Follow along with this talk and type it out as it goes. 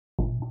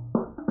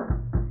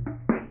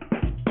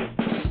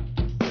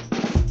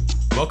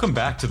Welcome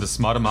back to the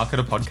Smarter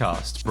Marketer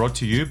podcast, brought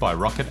to you by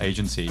Rocket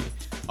Agency.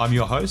 I'm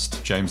your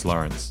host, James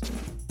Lawrence.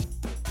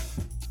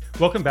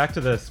 Welcome back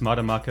to the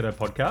Smarter Marketer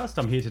podcast.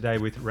 I'm here today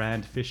with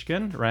Rand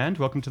Fishkin. Rand,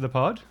 welcome to the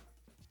pod.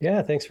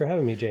 Yeah, thanks for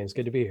having me, James.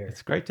 Good to be here.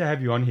 It's great to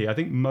have you on here. I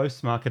think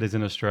most marketers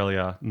in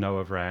Australia know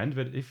of Rand,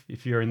 but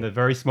if you're in the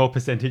very small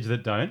percentage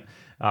that don't,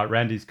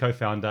 Rand is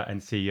co-founder and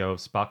CEO of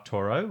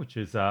SparkToro, which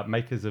is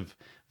makers of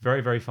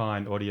very, very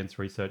fine audience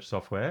research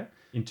software.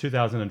 In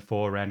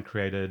 2004, Rand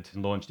created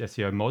and launched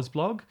SEO Moz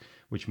blog,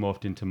 which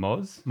morphed into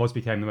Moz. Moz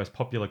became the most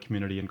popular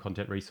community and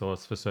content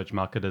resource for search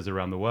marketers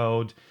around the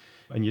world.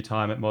 In your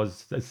time at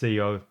Moz, as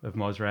CEO of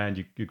Moz, Rand,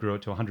 you grew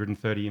it to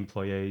 130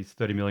 employees,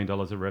 $30 million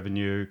of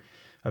revenue,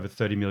 over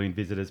 30 million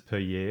visitors per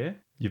year.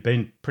 You've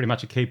been pretty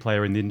much a key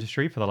player in the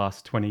industry for the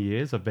last 20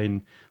 years. I've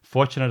been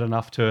fortunate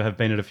enough to have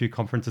been at a few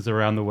conferences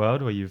around the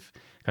world where you've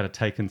kind of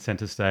taken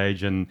center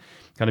stage and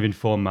kind of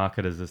informed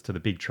marketers as to the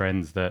big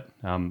trends that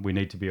we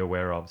need to be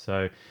aware of.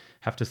 So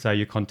have to say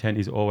your content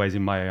is always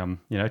in my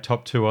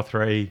top 2 or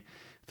 3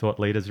 thought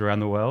leaders around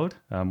the world.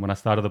 When I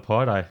started the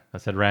pod, I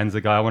said, Rand's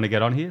the guy I want to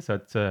get on here. So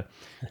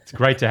it's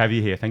great to have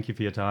you here. Thank you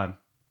for your time.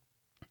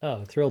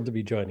 Oh, thrilled to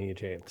be joining you,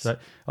 James. So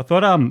I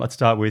thought I'd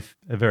start with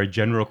a very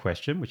general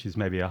question, which is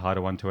maybe a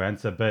harder one to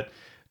answer, but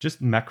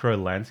just macro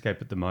landscape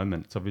at the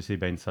moment. It's obviously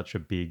been such a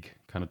big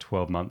kind of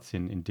 12 months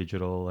in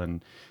digital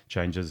and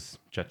changes,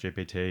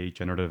 ChatGPT,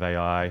 generative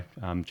AI,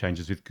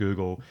 changes with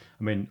Google.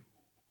 I mean,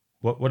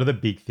 what are the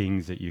big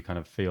things that you kind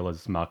of feel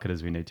as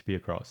marketers we need to be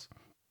across?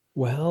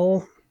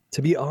 Well,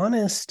 to be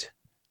honest,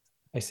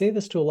 I say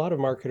this to a lot of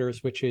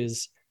marketers, which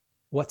is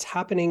what's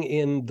happening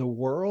in the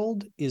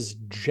world is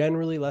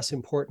generally less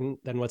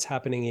important than what's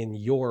happening in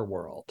your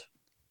world.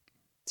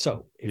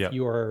 So if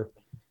you're,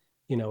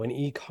 an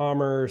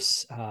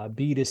e-commerce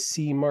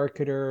B2C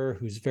marketer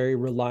who's very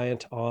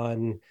reliant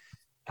on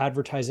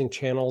advertising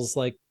channels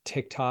like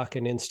TikTok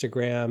and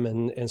Instagram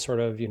and sort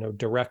of,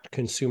 direct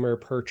consumer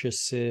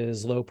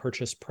purchases, low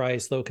purchase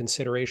price, low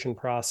consideration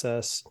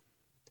process,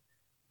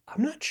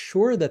 I'm not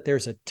sure that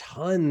there's a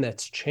ton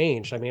that's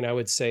changed. I mean, I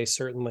would say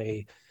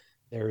certainly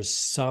there's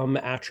some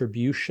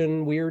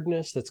attribution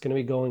weirdness that's going to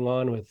be going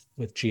on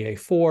with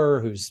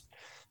GA4, whose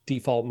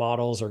default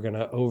models are going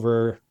to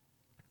over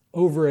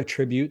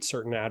attribute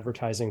certain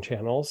advertising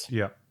channels.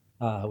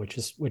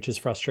 Which is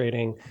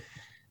frustrating.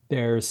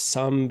 There's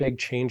some big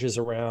changes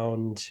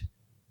around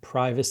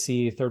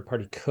privacy,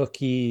 third-party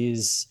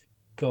cookies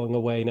going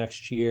away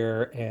next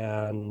year,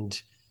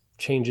 and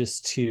changes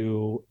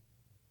to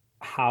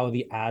how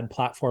the ad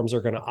platforms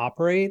are going to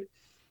operate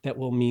that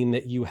will mean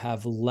that you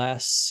have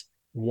less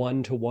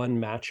one-to-one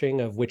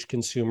matching of which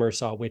consumer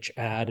saw which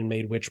ad and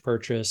made which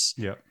purchase.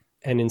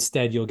 And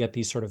instead you'll get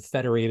these sort of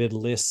federated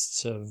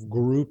lists of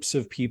groups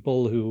of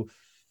people who,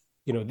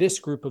 this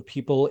group of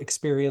people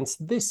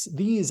experienced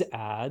these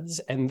ads,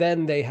 and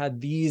then they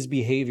had these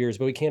behaviors,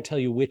 but we can't tell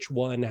you which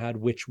one had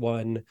which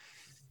one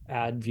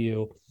ad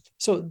view.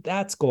 So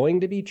that's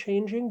going to be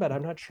changing, but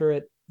I'm not sure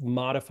it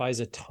modifies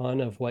a ton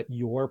of what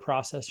your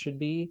process should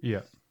be.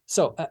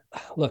 So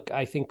look,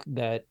 I think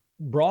that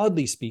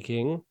broadly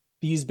speaking,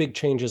 these big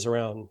changes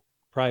around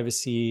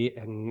privacy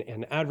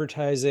and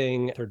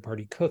advertising,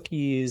 third-party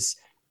cookies,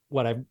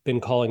 what I've been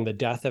calling the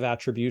death of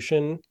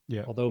attribution,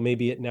 although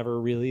maybe it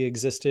never really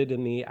existed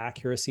in the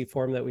accuracy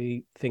form that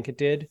we think it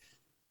did.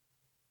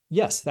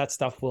 Yes, that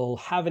stuff will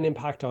have an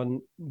impact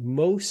on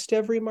most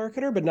every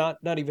marketer, but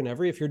not even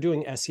every. If you're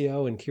doing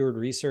SEO and keyword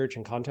research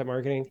and content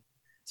marketing,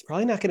 it's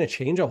probably not going to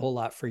change a whole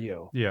lot for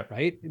you,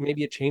 right?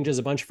 Maybe it changes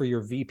a bunch for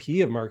your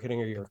VP of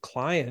marketing or your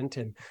client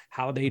and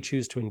how they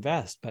choose to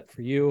invest, but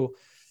for you,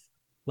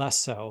 less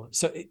so.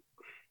 So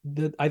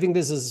I think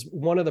this is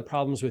one of the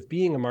problems with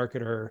being a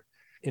marketer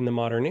in the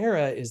modern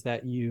era, is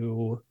that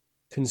you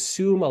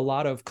consume a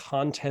lot of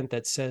content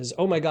that says,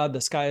 oh my God,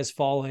 the sky is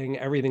falling,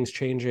 everything's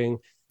changing.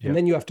 And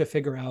then you have to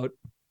figure out,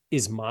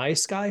 is my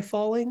sky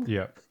falling?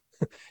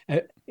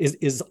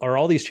 Are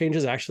all these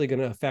changes actually going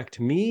to affect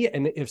me?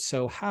 And if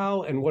so,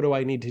 how? And what do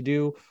I need to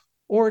do?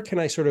 Or can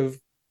I sort of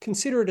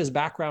consider it as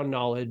background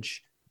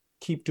knowledge,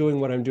 keep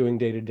doing what I'm doing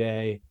day to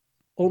day,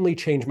 only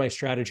change my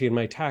strategy and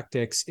my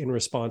tactics in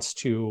response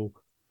to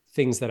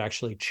things that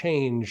actually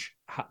change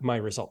my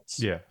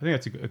results? I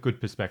think that's a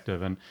good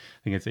perspective. And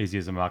I think it's easy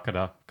as a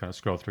marketer kind of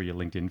scroll through your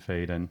LinkedIn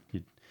feed and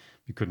you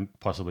couldn't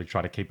possibly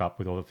try to keep up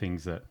with all the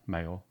things that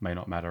may or may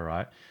not matter,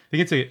 right? I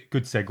think it's a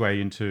good segue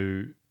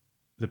into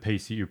the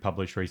piece that you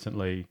published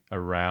recently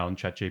around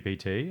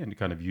ChatGPT and the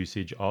kind of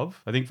usage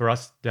of. I think for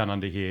us down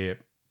under here,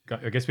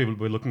 I guess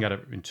we're looking at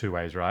it in 2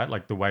 ways, right?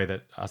 Like the way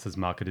that us as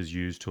marketers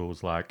use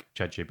tools like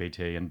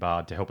ChatGPT and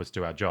Bard to help us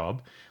do our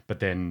job, but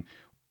then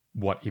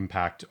what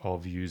impact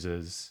of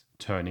users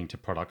turning to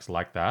products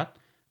like that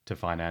to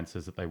find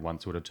answers that they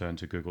once would have turned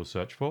to Google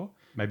search for.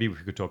 Maybe we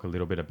could talk a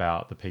little bit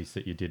about the piece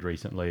that you did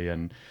recently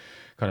and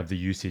kind of the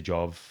usage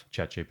of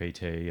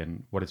ChatGPT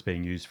and what it's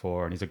being used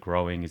for. And is it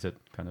growing? Is it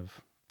kind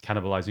of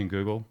cannibalizing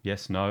Google?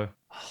 Yes, no?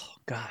 Oh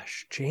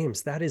gosh,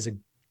 James, that is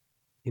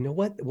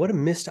what a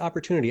missed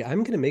opportunity. I'm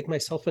going to make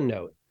myself a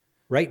note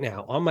right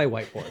now on my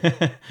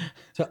whiteboard.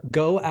 So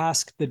go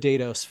ask the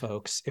Dados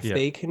folks if Yeah.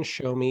 they can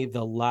show me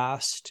the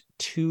last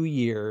 2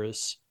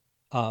 years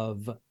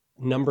of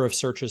number of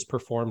searches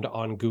performed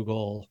on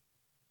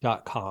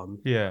Google.com.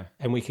 Yeah.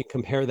 And we can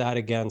compare that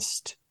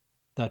against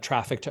the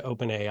traffic to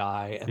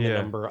OpenAI and the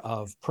Yeah. number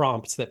of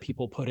prompts that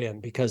people put in.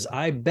 Because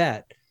I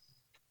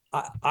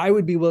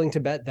would be willing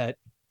to bet that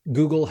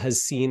Google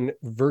has seen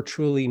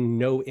virtually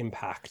no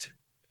impact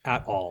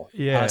at all.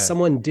 Yeah.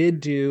 Someone did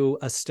do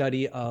a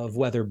study of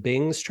whether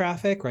Bing's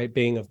traffic, right?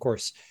 Bing, of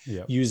course,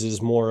 Yeah.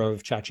 uses more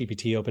of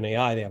ChatGPT,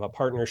 OpenAI. They have a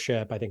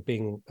partnership. I think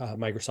Bing,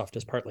 Microsoft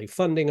is partly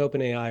funding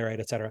OpenAI, right,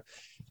 et cetera.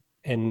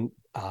 And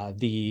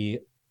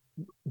the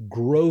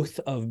growth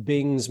of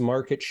Bing's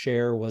market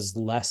share was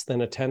less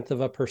than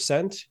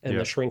 0.1%, and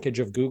the shrinkage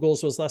of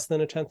Google's was less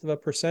than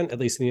 0.1%, at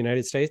least in the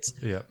United States.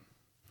 Yeah.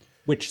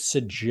 Which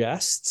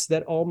suggests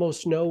that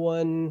almost no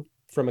one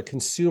from a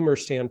consumer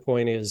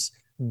standpoint is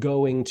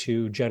going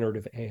to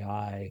generative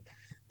AI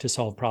to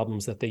solve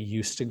problems that they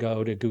used to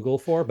go to Google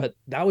for. But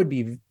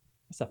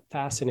that's a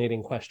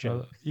fascinating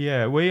question.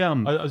 Yeah, I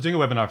was doing a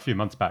webinar a few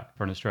months back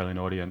for an Australian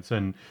audience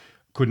and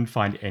couldn't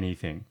find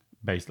anything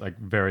like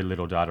very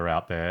little data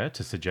out there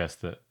to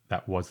suggest that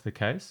that was the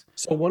case.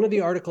 So one of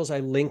the articles I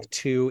linked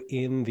to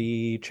in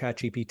the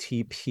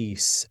ChatGPT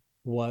piece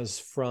was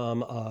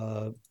from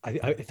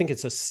I think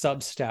it's a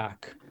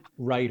Substack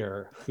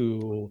writer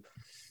who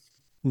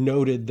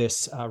noted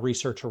this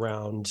research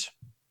around,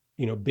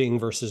 Bing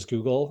versus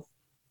Google.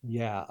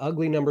 Yeah,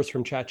 ugly numbers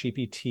from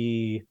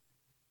ChatGPT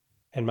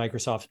and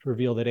Microsoft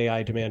reveal that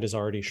AI demand is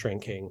already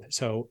shrinking.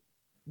 So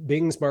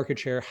Bing's market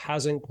share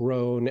hasn't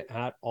grown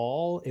at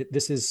all.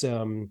 This is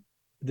a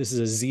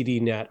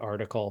ZDNet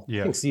article.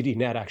 Yeah. I think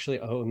ZDNet actually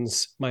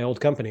owns my old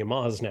company,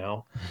 Moz,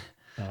 now,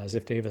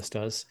 Ziff Davis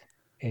does.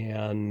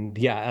 And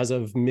yeah, as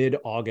of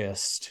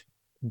mid-August,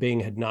 Bing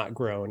had not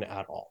grown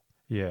at all.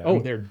 Yeah. Oh,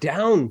 they're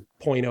down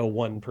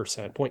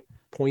 0.01%,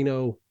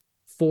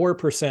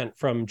 0.04%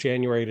 from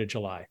January to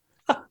July.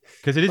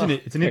 Because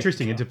it's an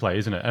interesting interplay,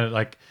 isn't it?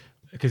 And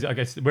because I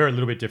guess we're a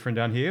little bit different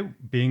down here.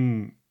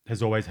 Bing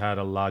has always had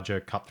a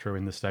larger cut through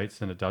in the States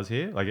than it does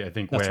here. Like I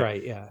think that's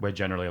right. Yeah, we're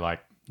generally like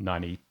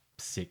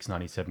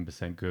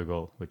 97%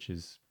 Google, which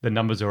is the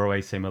numbers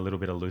always seem a little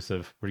bit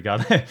elusive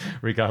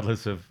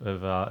regardless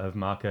of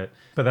market.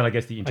 But then I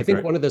guess I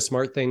think one of the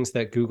smart things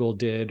that Google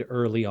did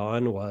early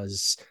on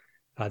was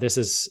this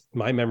is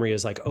my memory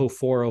is like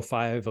 04,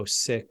 05,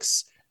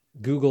 06.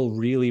 Google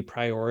really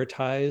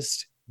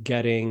prioritized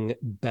getting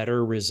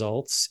better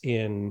results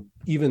in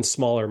even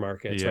smaller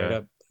markets,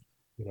 right?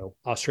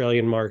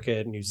 Australian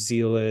market, New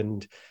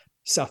Zealand,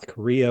 South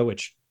Korea,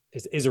 which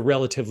is a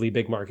relatively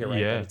big market,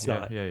 right? But it's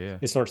not.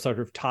 It's not sort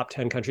of top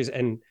 10 countries.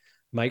 And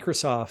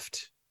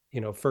Microsoft,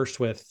 first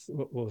with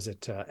what was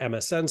it,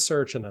 MSN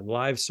search, and then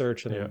live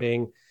search, and then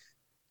Bing.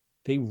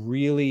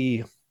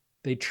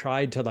 They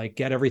tried to like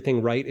get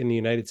everything right in the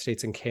United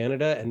States and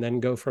Canada, and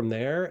then go from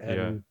there.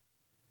 And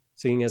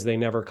seeing as they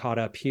never caught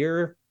up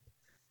here,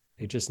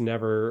 they just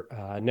never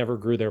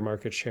grew their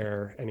market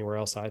share anywhere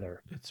else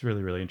either. It's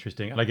really, really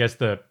interesting. And I guess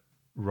the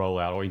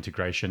rollout or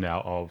integration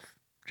now of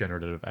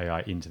generative AI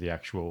into the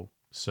actual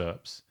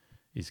SERPs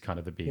is kind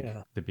of the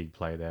big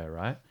play there,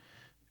 right?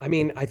 I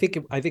mean, I think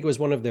it was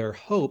one of their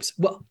hopes.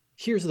 Well,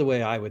 here's the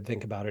way I would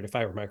think about it if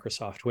I were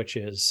Microsoft, which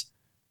is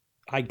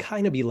I'd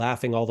kind of be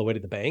laughing all the way to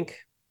the bank,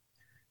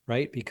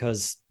 right?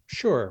 Because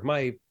sure,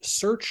 my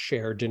search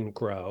share didn't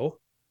grow,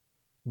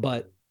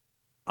 but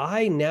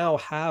I now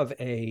have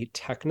a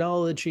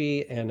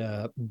technology and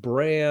a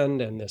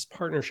brand and this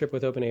partnership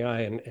with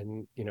OpenAI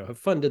and have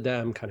funded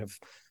them kind of.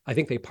 I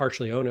think they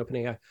partially own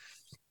OpenAI.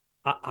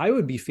 I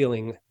would be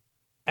feeling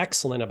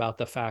excellent about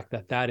the fact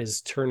that that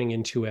is turning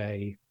into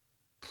a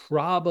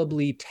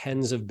probably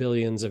tens of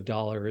billions of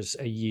dollars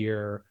a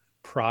year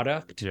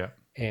product. Yeah.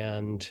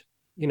 And,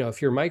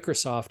 if you're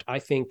Microsoft, I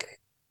think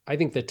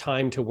the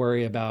time to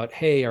worry about,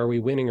 hey, are we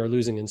winning or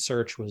losing in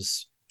search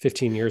was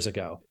 15 years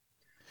ago.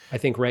 I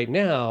think right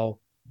now,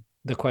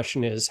 the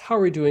question is, how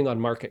are we doing on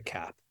market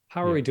cap?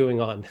 How are we doing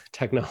on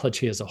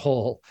technology as a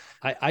whole?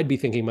 I'd be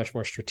thinking much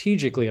more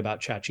strategically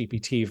about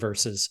ChatGPT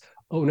versus,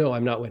 oh no,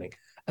 I'm not winning.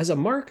 As a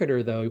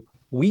marketer, though,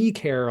 we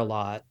care a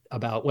lot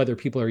about whether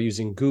people are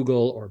using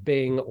Google or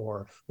Bing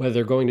or whether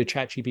they're going to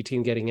ChatGPT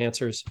and getting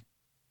answers.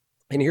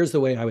 And here's the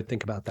way I would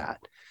think about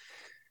that.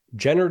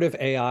 Generative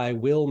AI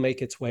will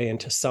make its way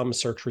into some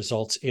search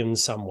results in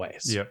some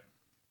ways. Yep.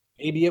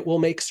 Maybe it will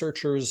make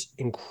searchers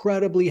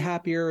incredibly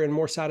happier and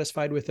more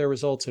satisfied with their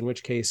results, in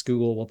which case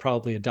Google will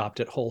probably adopt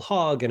it whole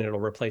hog and it'll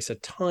replace a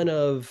ton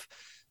of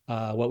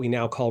what we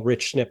now call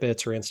rich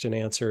snippets or instant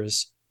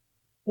answers.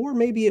 Or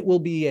maybe it will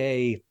be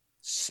a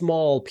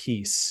small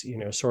piece,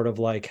 sort of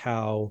like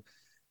how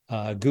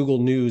Google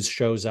News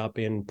shows up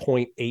in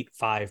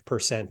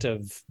 0.85%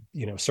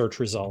 of search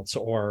results,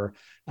 or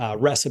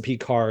recipe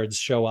cards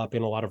show up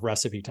in a lot of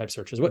recipe type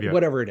searches,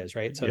 whatever it is,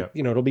 right? So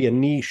it'll be a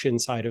niche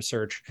inside of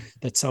search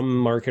that some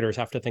marketers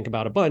have to think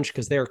about a bunch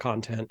because their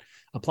content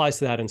applies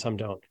to that and some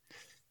don't.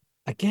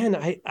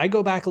 Again, I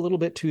go back a little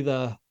bit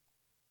to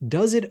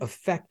Does it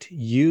affect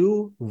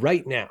you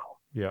right now?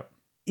 Yeah.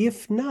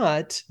 If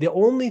not, the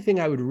only thing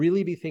I would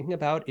really be thinking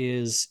about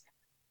is,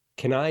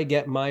 can I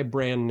get my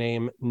brand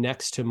name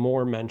next to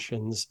more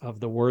mentions of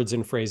the words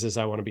and phrases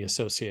I want to be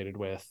associated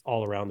with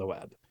all around the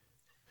web?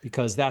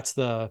 Because that's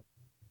the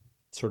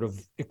sort of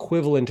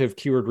equivalent of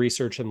keyword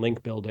research and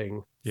link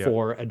building Yeah.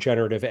 for a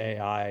generative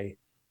AI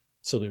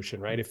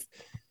solution, right?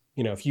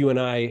 If you and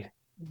I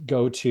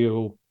go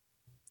to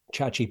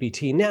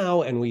ChatGPT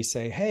now and we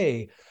say,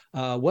 hey,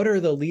 what are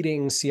the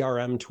leading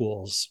CRM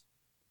tools?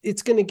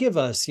 It's going to give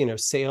us,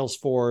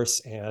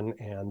 Salesforce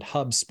and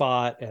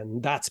HubSpot,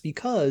 and that's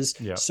because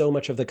Yeah. so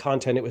much of the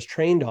content it was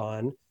trained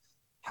on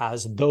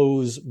has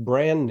those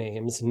brand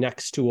names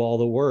next to all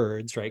the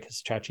words, right?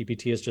 Because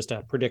ChatGPT is just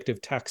a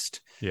predictive text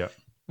Yeah.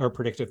 or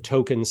predictive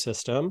token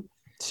system.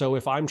 So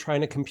if I'm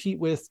trying to compete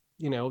with,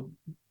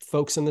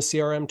 folks in the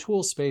CRM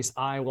tool space,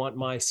 I want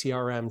my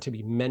CRM to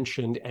be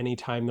mentioned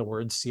anytime the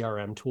word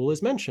CRM tool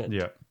is mentioned.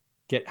 Yeah.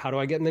 How do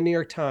I get in the New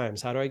York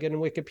Times? How do I get in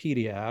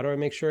Wikipedia? How do I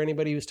make sure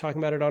anybody who's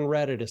talking about it on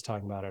Reddit is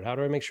talking about it? How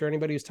do I make sure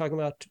anybody who's talking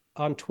about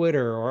on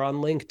Twitter or on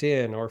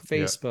LinkedIn or Yeah.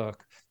 Facebook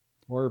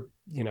or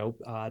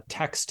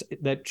text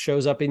that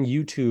shows up in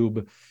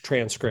YouTube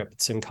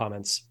transcripts and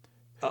comments,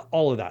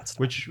 all of that stuff.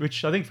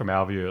 Which I think from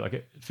our view, like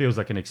it feels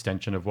like an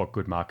extension of what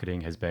good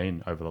marketing has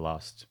been over the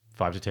last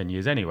 5 to 10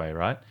 years, anyway,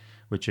 right?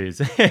 Which is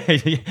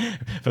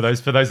for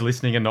those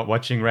listening and not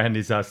watching, Rand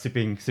is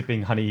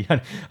sipping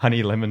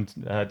honey lemon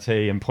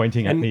tea and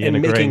pointing at me and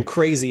and making agreeing.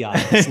 crazy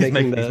eyes, He's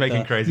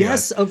making crazy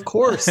yes, eyes. of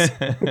course.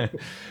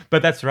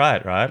 But that's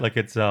right? Like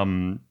it's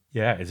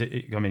yeah.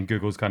 I mean,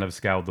 Google's kind of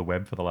scoured the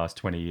web for the last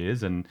 20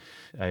 years, and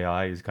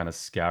AI is kind of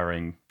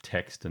scouring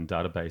text and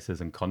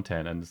databases and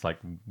content. And it's like,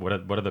 what are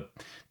the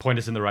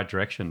pointers in the right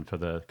direction for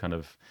the kind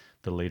of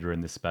the leader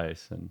in this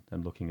space,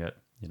 and looking at,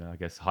 I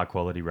guess, high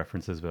quality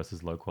references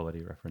versus low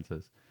quality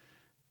references.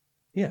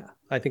 Yeah,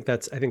 I think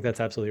that's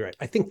absolutely right.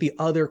 I think the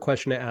other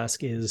question to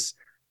ask is,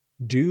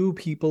 do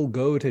people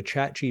go to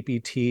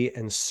ChatGPT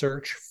and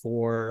search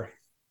for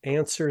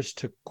answers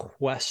to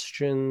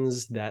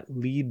questions that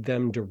lead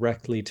them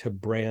directly to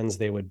brands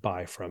they would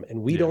buy from?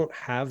 And we Yeah. don't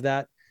have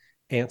that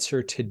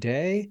answer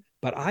today,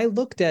 but I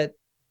looked at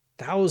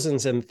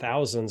thousands and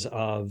thousands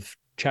of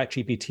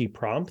ChatGPT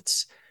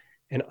prompts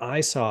and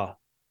I saw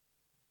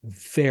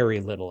very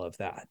little of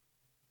that.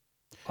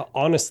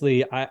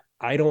 Honestly,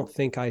 I don't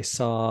think I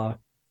saw,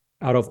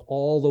 out of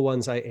all the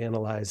ones I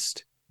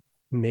analyzed,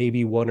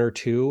 maybe one or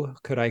two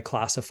could I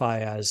classify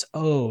as,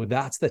 oh,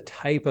 that's the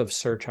type of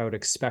search I would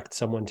expect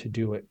someone to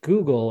do at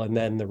Google. And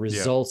then the Yeah.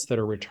 results that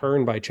are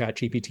returned by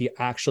ChatGPT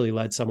actually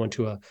led someone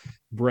to a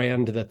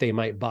brand that they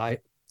might buy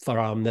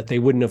from that they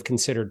wouldn't have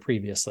considered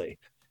previously.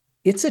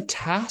 It's a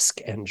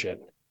task engine,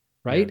 Yeah.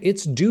 right?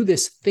 It's do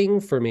this thing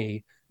for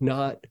me,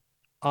 not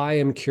I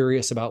am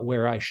curious about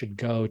where I should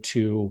go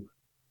to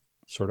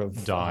sort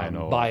of Dine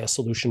buy or a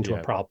solution to a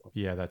yeah. problem.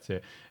 Yeah, that's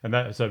it. And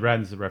that, so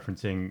Rand's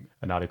referencing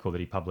an article that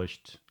he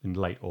published in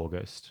late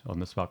August on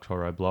the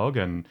SparkToro blog.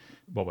 And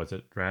what was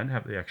it, Rand?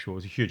 Have the actual, it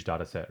was a huge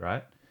data set,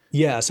 right?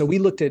 Yeah, so we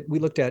looked at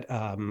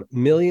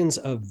millions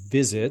of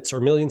visits or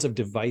millions of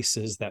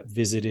devices that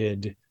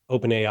visited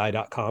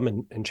OpenAI.com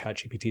and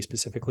ChatGPT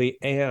specifically,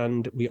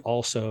 and we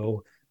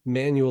also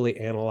manually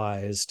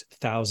analyzed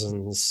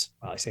thousands.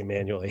 Well, I say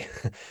manually.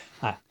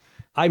 I,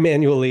 I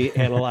manually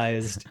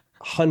analyzed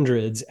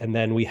hundreds, and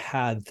then we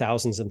had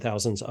thousands and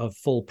thousands of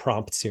full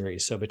prompt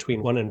series. So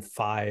between 1 and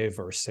 5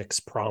 or 6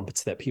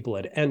 prompts that people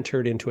had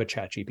entered into a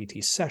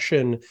ChatGPT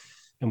session,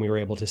 and we were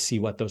able to see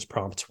what those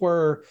prompts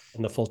were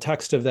and the full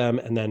text of them.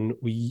 And then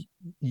we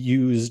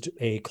used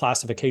a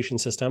classification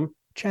system,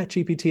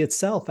 ChatGPT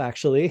itself,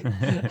 actually,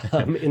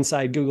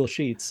 inside Google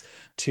Sheets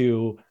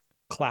to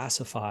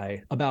classify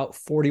about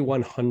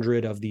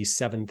 4,100 of these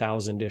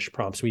 7,000-ish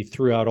prompts. We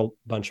threw out a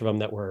bunch of them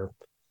that were,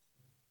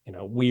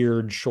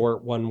 weird,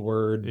 short, one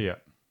word, Yeah.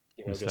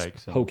 just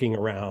Mistakes. And poking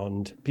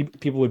around.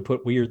 People would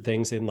put weird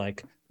things in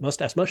like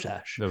mustache.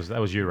 that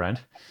was you, Rand.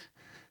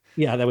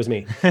 Yeah, that was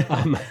me.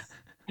 Um,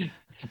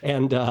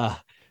 and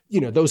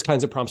those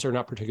kinds of prompts are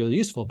not particularly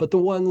useful, but the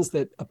ones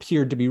that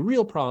appeared to be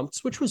real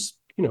prompts, which was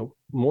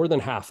more than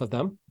half of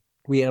them,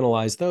 we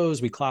analyzed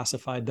those, we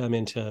classified them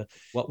into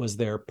what was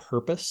their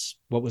purpose,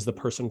 what was the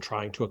person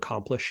trying to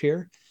accomplish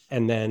here,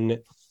 and then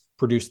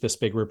produced this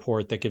big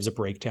report that gives a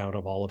breakdown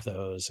of all of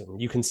those. And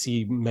you can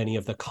see many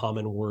of the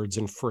common words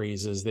and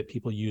phrases that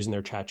people use in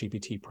their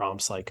ChatGPT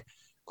prompts, like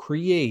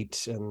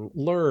create and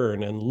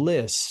learn and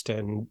list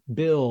and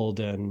build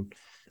and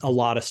a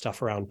lot of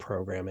stuff around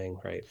programming,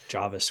 right?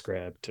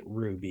 JavaScript and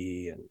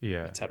Ruby and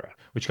Yeah. et cetera.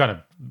 Which kind of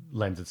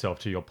lends itself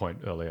to your point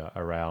earlier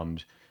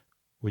around,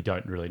 we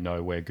don't really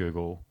know where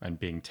Google and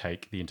Bing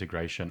take the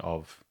integration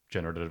of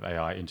generative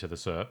AI into the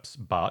SERPs,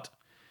 but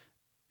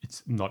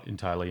it's not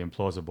entirely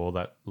implausible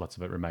that lots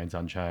of it remains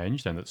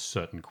unchanged and that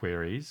certain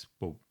queries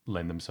will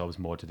lend themselves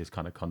more to this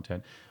kind of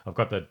content. I've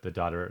got the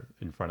data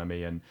in front of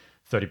me, and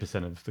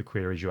 30% of the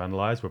queries you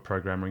analyze were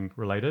programming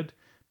related,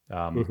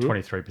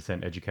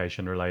 23%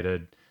 education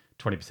related,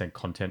 20%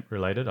 content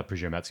related. I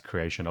presume that's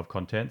creation of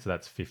content. So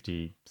that's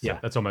 50, Yeah.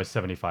 that's almost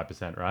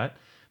 75%, right?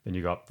 Then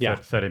you got Yeah.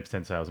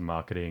 13% sales and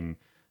marketing,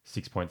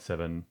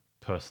 6.7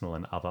 personal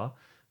and other,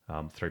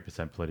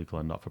 3% political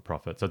and not for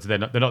profit. So they're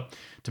not,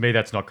 to me,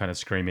 that's not kind of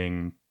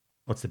screaming,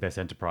 what's the best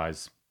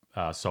enterprise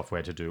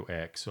software to do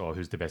X, or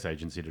who's the best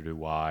agency to do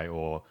Y,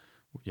 or,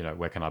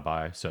 where can I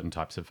buy certain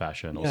types of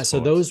fashion or Yeah.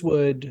 So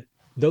sports?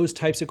 those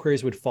types of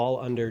queries would fall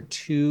under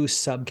two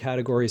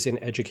subcategories in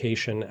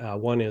education.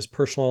 One is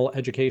personal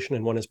education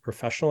and one is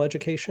professional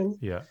education.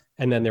 Yeah.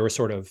 And then there was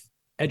sort of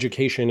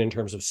education in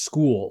terms of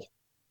school,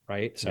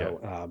 right? Yeah.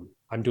 So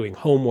I'm doing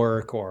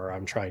homework or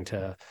I'm trying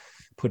to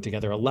put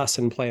together a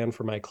lesson plan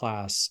for my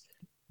class.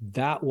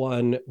 That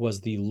one was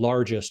the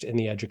largest in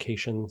the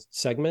education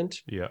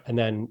segment. Yeah. And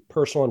then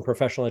personal and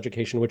professional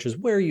education, which is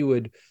where you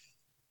would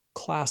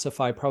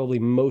classify probably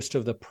most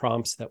of the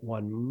prompts that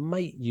one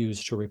might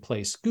use to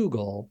replace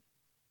Google.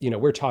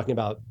 We're talking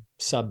about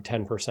sub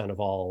 10% of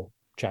all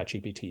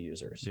ChatGPT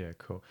users. Yeah,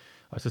 cool.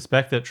 I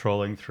suspect that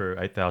trawling through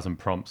 8,000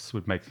 prompts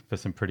would make for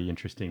some pretty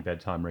interesting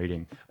bedtime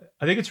reading.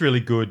 I think it's really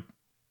good,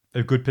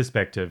 a good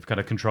perspective, kind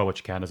of control what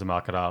you can as a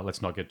marketer.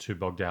 Let's not get too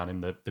bogged down in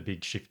the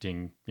big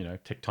shifting,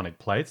 tectonic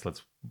plates.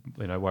 Let's,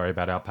 worry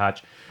about our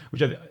patch,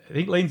 which I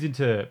think leans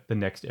into the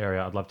next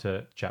area I'd love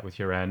to chat with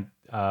you around,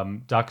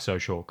 dark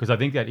social, because I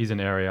think that is an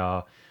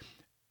area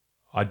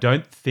I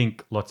don't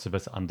think lots of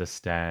us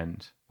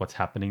understand what's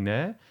happening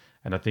there.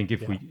 And I think Yeah.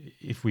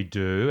 if we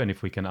do, and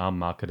if we can arm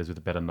marketers with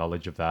a better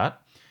knowledge of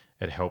that,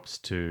 it helps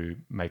to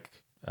make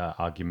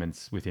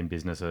arguments within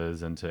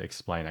businesses and to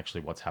explain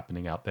actually what's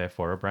happening out there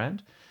for a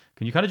brand.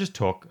 Can you kind of just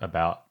talk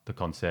about the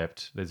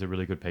concept? There's a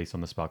really good piece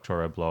on the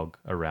SparkToro blog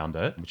around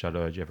it, which I'd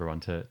urge everyone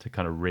to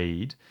kind of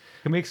read.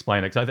 Can we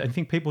explain it? Because I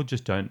think people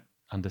just don't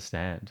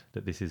understand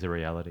that this is a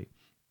reality.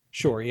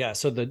 Sure. Yeah.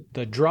 So the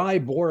dry,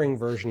 boring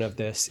version of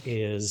this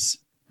is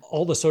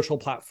all the social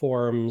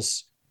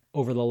platforms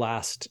over the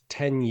last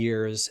 10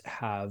 years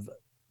have,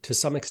 to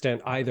some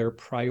extent, either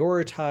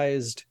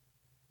prioritized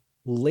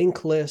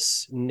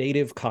linkless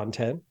native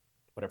content,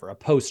 whatever, a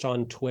post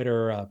on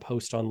Twitter, a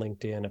post on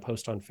LinkedIn, a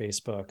post on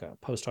Facebook, a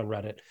post on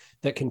Reddit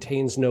that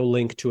contains no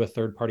link to a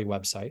third-party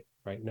website,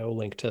 right? No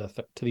link to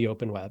the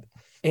open web.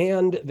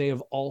 And they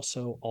have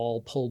also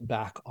all pulled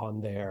back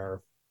on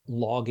their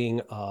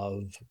logging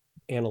of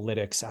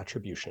analytics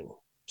attribution.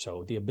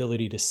 So the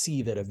ability to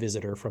see that a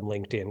visitor from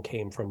LinkedIn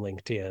came from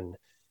LinkedIn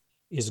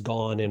is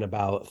gone in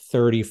about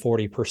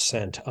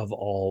 30-40% of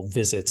all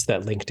visits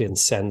that LinkedIn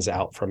sends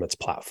out from its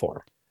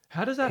platform.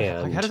 How does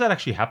And that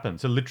actually happen?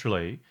 So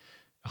literally,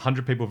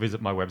 100 people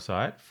visit my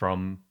website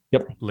from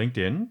yep,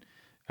 LinkedIn,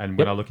 and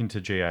when I yep, look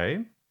into GA,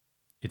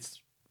 it's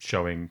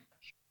showing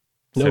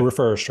no seven.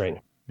 refer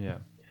string, Yeah.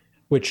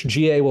 which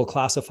GA will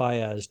classify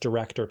as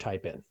direct or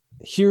type in.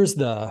 Here's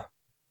the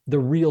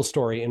real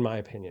story, in my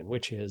opinion,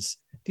 which is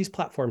these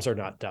platforms are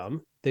not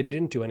dumb. They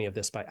didn't do any of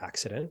this by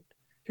accident.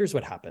 Here's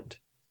what happened.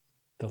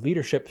 The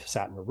leadership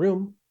sat in a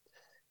room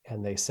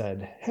and they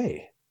said,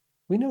 hey,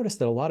 we noticed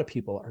that a lot of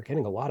people are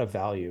getting a lot of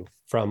value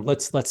from,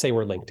 let's say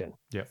we're LinkedIn.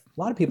 Yeah.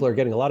 A lot of people are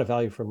getting a lot of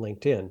value from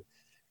LinkedIn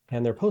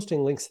and they're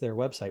posting links to their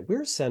website.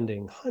 We're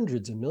sending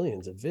hundreds of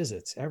millions of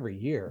visits every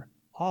year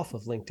off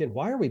of LinkedIn.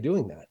 Why are we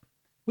doing that?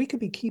 We could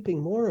be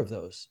keeping more of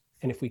those.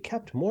 And if we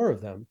kept more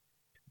of them,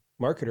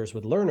 marketers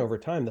would learn over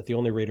time that the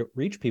only way to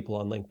reach people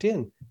on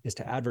LinkedIn is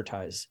to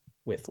advertise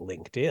with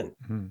LinkedIn.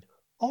 Mm-hmm.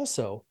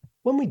 Also,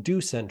 when we do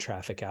send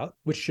traffic out,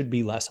 which should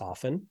be less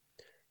often,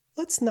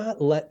 let's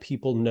not let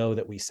people know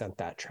that we sent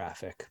that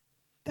traffic.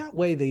 That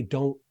way they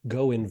don't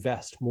go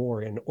invest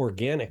more in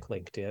organic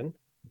LinkedIn.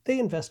 They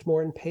invest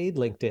more in paid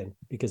LinkedIn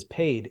because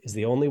paid is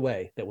the only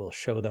way that will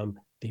show them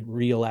the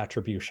real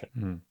attribution.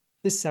 Mm-hmm.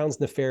 This sounds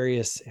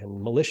nefarious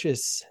and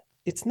malicious.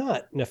 It's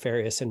not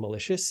nefarious and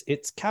malicious.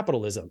 It's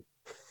capitalism,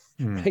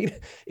 Mm-hmm. right?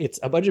 It's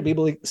a bunch of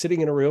people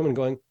sitting in a room and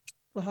going,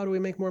 well, how do we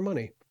make more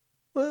money?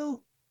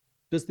 Well,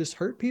 does this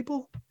hurt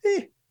people?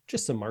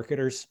 Just some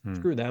marketers. Mm-hmm.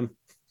 Screw them.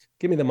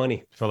 Give me the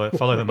money. Follow the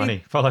Right?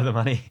 money. Follow the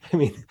money. I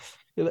mean,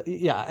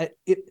 yeah,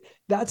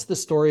 that's the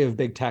story of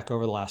big tech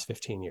over the last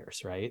 15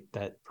 years, right?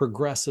 That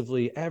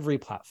progressively every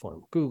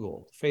platform,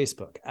 Google,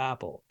 Facebook,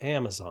 Apple,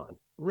 Amazon,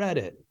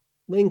 Reddit,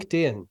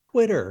 LinkedIn,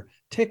 Twitter,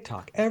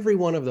 TikTok, every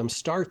one of them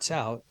starts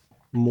out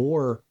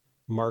more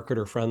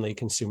marketer friendly,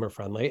 consumer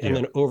friendly. And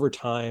Yeah. then over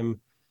time,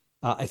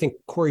 I think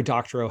Cory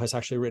Doctorow has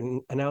actually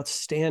written an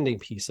outstanding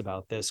piece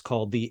about this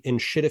called the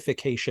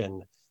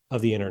enshittification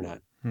of the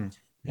internet. Mm-hmm.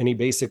 And he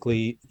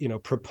basically,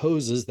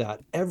 proposes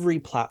that every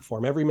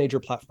platform, every major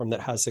platform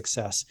that has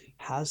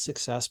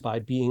success by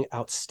being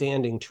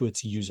outstanding to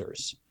its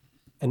users.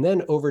 And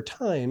then over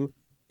time,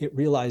 it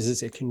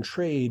realizes it can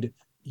trade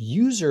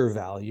user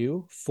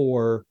value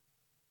for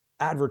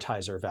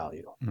advertiser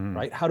value, Mm-hmm.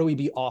 right? How do we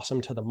be awesome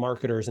to the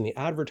marketers and the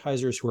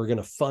advertisers who are going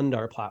to fund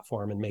our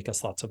platform and make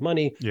us lots of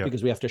money Yeah.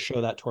 because we have to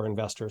show that to our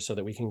investors so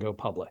that we can go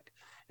public.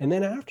 And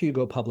then after you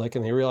go public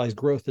and they realize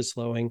growth is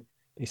slowing,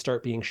 they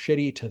start being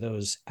shitty to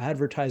those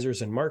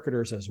advertisers and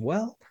marketers as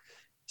well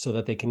so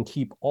that they can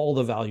keep all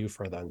the value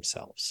for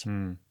themselves.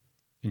 Mm.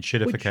 Which,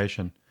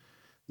 Enshittification.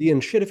 The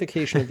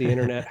enshittification of the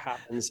internet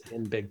happens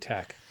in big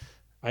tech.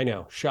 I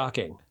know,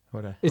 shocking.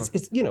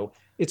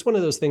 It's one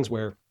of those things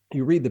where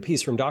you read the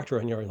piece from Doctor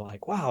and you're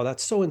like, wow,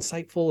 that's so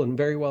insightful and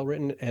very well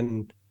written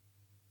and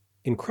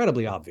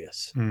incredibly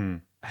obvious.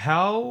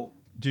 How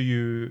do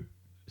you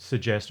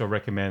suggest or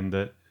recommend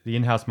that the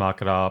in-house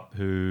marketer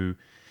who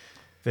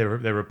their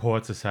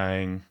reports are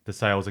saying the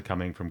sales are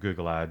coming from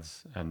Google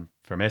Ads and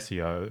from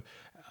SEO,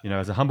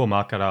 as a humble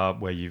marketer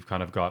where you've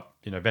kind of got,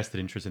 vested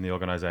interest in the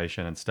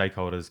organization and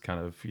stakeholders kind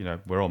of,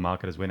 we're all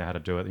marketers, we know how to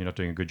do it, you're not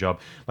doing a good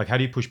job. Like, how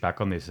do you push back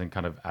on this and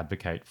kind of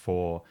advocate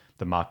for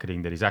the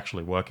marketing that is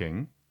actually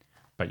working?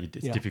 But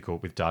it's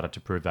difficult with data to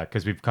prove that,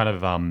 because we've kind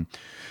of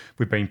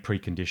we've been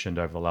preconditioned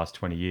over the last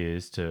 20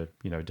 years to,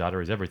 data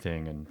is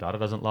everything and data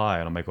doesn't lie,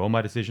 and I'll make all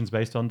my decisions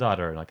based on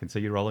data, and I can see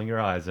you rolling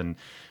your eyes, and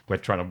we're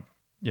trying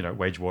to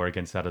wage war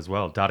against that as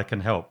well. Data can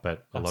help,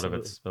 but a lot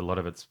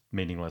of it's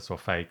meaningless or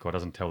fake or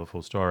doesn't tell the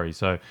full story.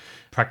 So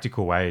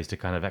practical ways to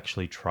kind of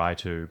actually try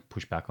to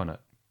push back on it.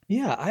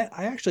 Yeah,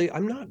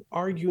 I'm not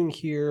arguing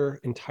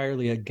here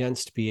entirely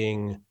against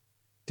being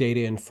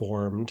data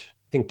informed.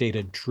 I think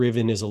data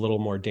driven is a little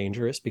more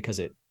dangerous because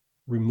it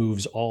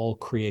removes all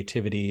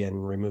creativity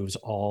and removes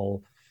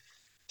all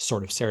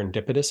sort of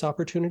serendipitous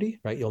opportunity,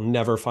 right? You'll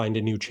never find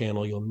a new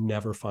channel. You'll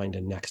never find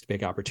a next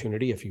big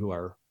opportunity if you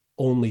are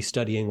only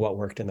studying what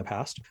worked in the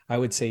past. I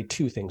would say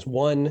two things.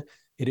 One,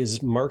 it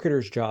is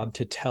marketers' job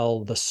to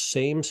tell the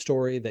same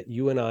story that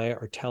you and I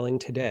are telling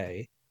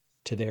today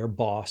to their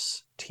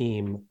boss,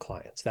 team,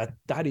 clients.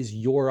 That is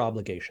your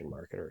obligation,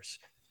 marketers.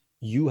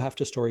 You have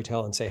to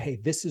storytell and say, hey,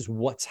 this is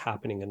what's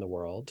happening in the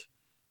world.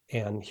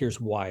 And here's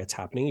why it's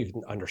happening. You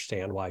can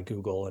understand why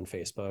Google and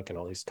Facebook and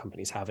all these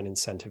companies have an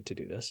incentive to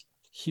do this.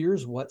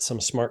 Here's what some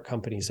smart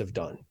companies have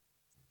done.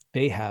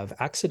 They have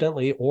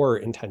accidentally or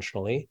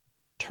intentionally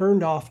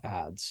turned off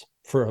ads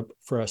for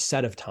a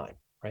set of time,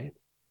 right?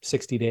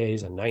 60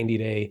 days, a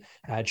 90-day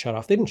ad shut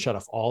off. They didn't shut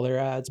off all their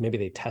ads. Maybe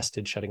they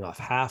tested shutting off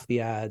half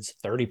the ads,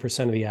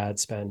 30% of the ad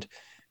spend.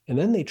 And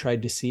then they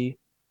tried to see,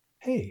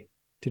 hey,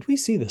 did we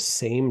see the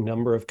same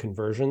number of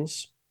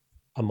conversions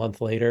a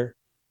month later,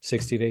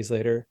 60 days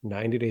later,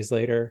 90 days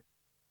later,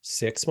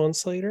 6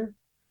 months later?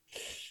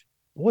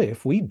 Boy,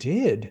 if we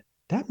did,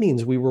 that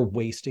means we were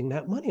wasting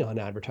that money on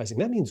advertising.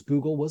 That means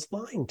Google was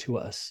lying to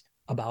us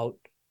about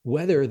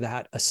whether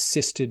that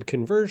assisted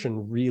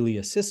conversion really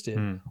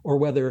assisted or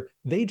whether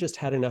they just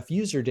had enough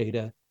user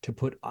data to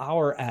put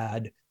our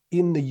ad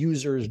in the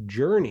user's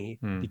journey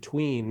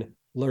between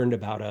learned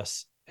about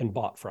us and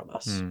bought from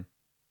us.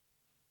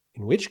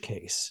 In which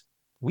case,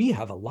 we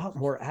have a lot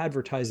more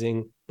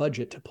advertising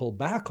budget to pull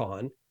back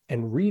on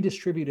and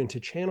redistribute into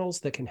channels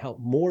that can help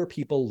more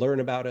people learn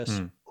about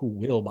us who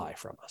will buy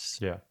from us.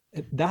 Yeah.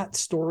 That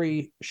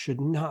story should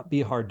not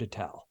be hard to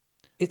tell.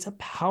 It's a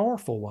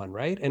powerful one,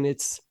 right? And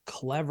it's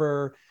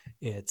clever,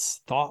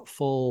 it's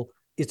thoughtful,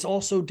 it's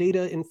also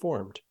data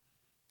informed.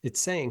 It's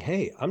saying,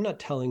 hey, I'm not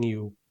telling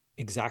you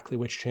exactly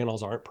which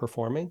channels aren't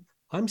performing.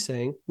 I'm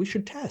saying we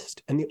should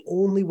test. And the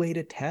only way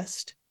to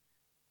test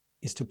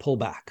is to pull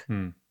back,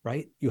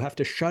 right? You have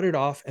to shut it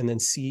off and then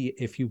see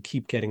if you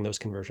keep getting those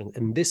conversions.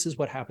 And this is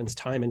what happens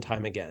time and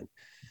time again.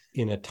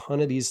 In a ton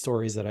of these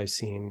stories that I've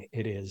seen,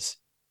 it is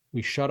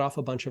we shut off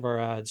a bunch of our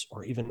ads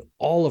or even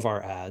all of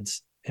our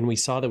ads, and we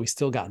saw that we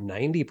still got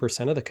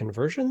 90% of the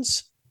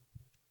conversions.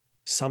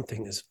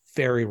 Something is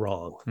very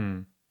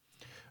wrong.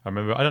 I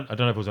remember, I don't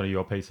know if it was one of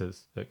your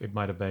pieces, it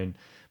might have been,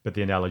 but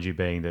the analogy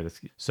being that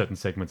it's certain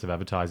segments of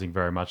advertising,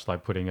 very much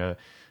like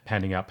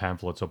handing out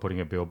pamphlets or putting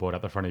a billboard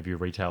at the front of your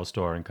retail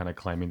store and kind of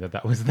claiming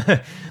that was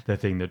the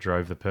thing that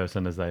drove the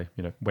person as they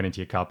went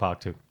into your car park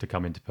to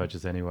come in to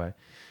purchase anyway.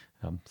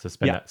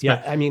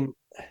 I mean,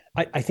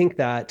 I think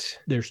that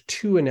there's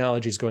two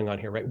analogies going on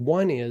here, right?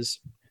 One is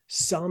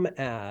some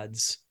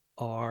ads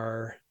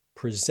are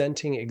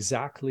presenting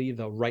exactly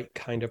the right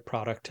kind of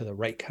product to the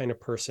right kind of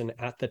person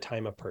at the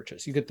time of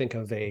purchase. You could think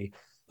of a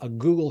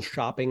Google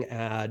shopping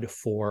ad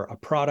for a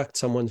product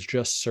someone's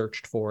just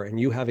searched for, and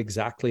you have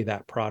exactly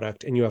that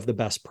product, and you have the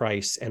best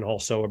price and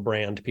also a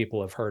brand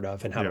people have heard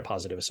of and have a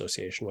positive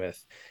association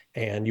with,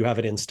 and you have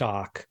it in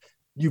stock.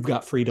 You've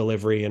got free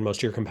delivery, and most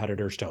of your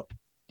competitors don't.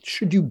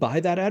 Should you buy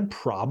that ad?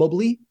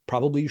 Probably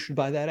you should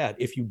buy that ad.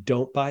 If you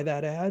don't buy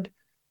that ad,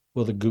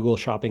 will the Google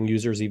shopping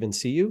users even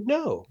see you?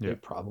 No, they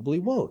probably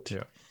won't.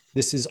 Yeah.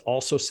 This is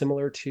also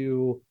similar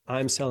to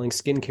I'm selling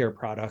skincare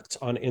products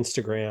on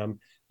Instagram,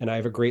 and I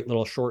have a great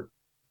little short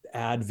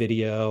ad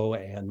video,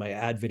 and my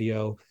ad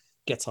video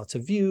gets lots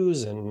of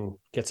views and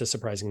gets a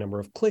surprising number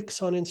of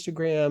clicks on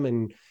Instagram.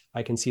 And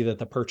I can see that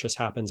the purchase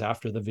happens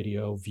after the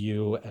video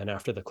view and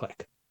after the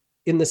click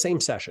in the same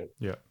session.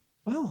 Yeah.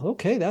 Well,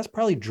 okay, that's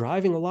probably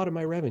driving a lot of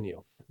my revenue.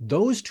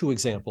 Those two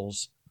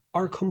examples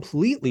are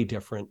completely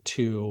different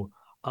to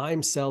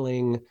I'm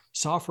selling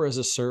software as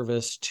a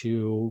service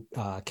to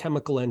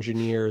chemical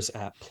engineers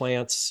at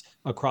plants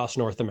across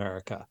North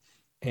America.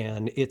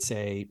 And it's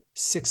a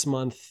 6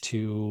 month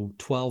to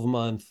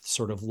 12-month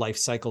sort of life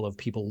cycle of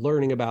people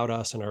learning about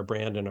us and our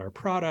brand and our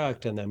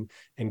product, and then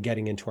and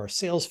getting into our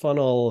sales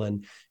funnel.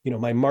 And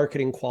my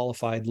marketing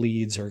qualified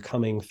leads are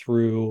coming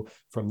through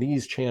from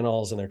these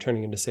channels and they're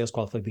turning into sales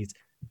qualified leads.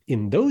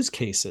 In those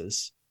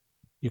cases,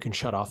 you can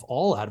shut off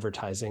all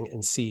advertising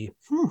and see,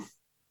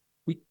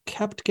 we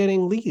kept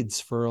getting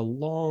leads for a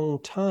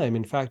long time.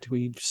 In fact,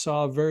 we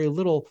saw very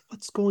little.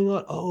 What's going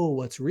on? Oh,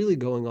 what's really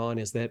going on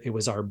is that it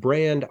was our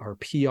brand, our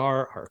PR,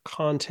 our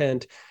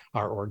content,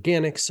 our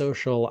organic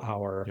social,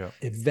 our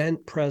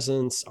event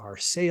presence, our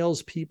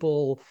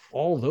salespeople,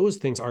 all those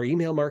things, our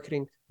email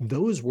marketing,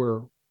 those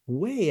were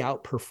way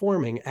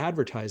outperforming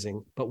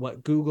advertising. But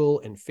what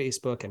Google and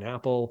Facebook and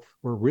Apple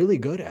were really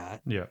good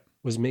at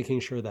was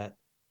making sure that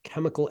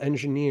chemical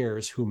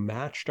engineers who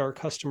matched our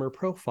customer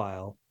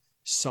profile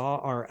saw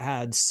our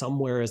ads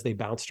somewhere as they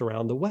bounced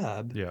around the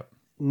web,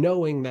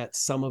 knowing that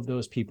some of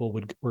those people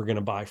were going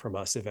to buy from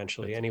us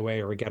eventually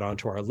anyway, or get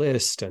onto our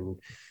list. And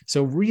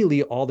so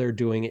really all they're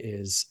doing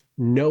is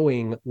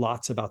knowing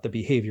lots about the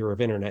behavior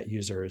of internet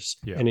users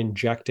and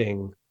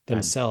injecting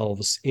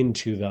themselves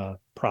into the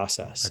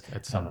process.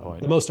 At some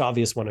point. The most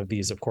obvious one of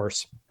these, of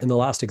course, and the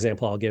last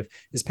example I'll give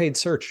is paid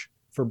search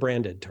for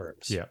branded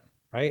terms.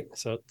 Right.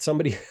 So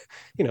somebody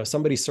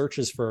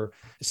searches for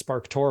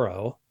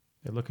SparkToro.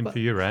 They're looking for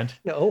you, Rand.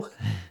 No.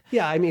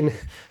 Yeah. I mean,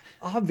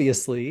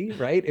 obviously,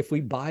 right. If we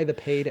buy the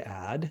paid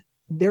ad,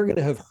 they're going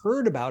to have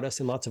heard about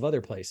us in lots of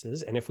other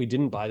places. And if we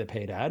didn't buy the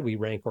paid ad, we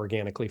rank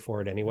organically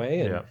for it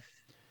anyway. And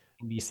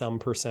maybe some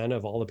percent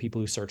of all the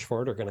people who search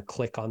for it are going to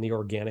click on the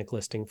organic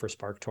listing for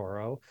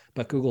SparkToro.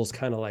 But Google's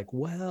kind of like,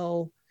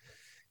 well,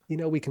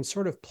 we can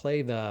sort of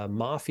play the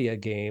mafia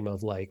game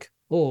of like,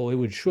 oh, it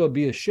would sure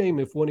be a shame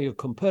if one of your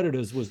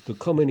competitors was to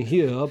come in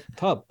here up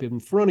top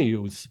in front of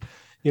you.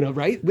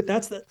 Right? But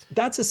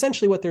that's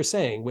essentially what they're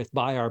saying with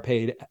buy our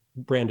paid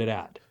branded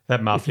ad.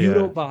 That mafia. If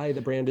you don't buy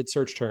the branded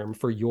search term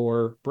for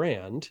your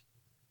brand,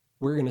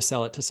 we're going to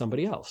sell it to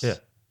somebody else. Yeah.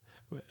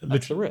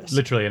 That's the risk.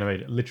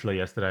 Literally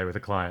yesterday with a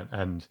client,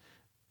 and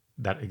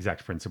that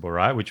exact principle,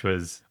 right? Which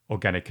was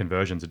organic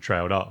conversions had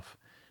trailed off.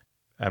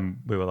 And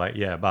we were like,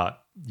 yeah,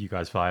 but you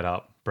guys fired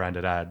up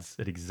branded ads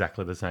at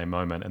exactly the same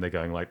moment, and they're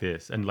going like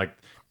this. And like,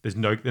 there's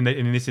no, in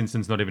this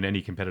instance, not even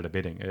any competitor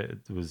bidding. It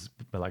was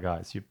like,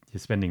 guys, you're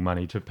spending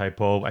money to pay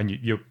Paul, and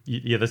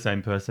you're the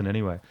same person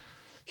anyway.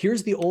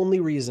 Here's the only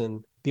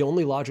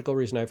logical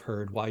reason I've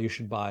heard why you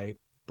should buy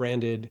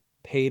branded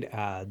paid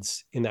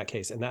ads in that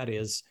case. And that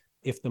is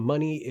if the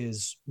money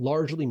is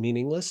largely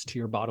meaningless to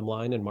your bottom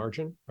line and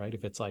margin, right?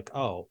 If it's like,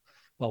 oh,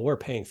 well, we're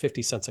paying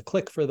 50 cents a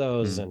click for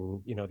those.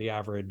 And, the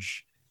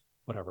average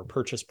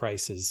purchase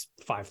price is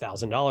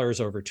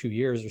 $5,000 over 2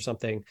 years or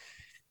something.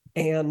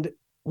 And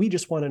we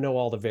just want to know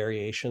all the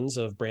variations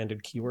of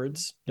branded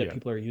keywords that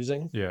people are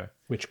using,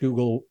 which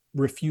Google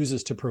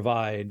refuses to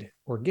provide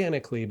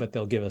organically, but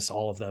they'll give us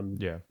all of them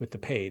with the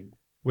paid.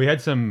 We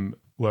had some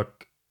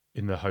work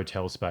in the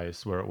hotel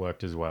space where it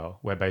worked as well,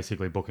 where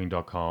basically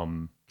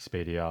Booking.com,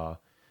 Expedia,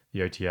 the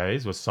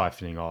OTAs were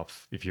siphoning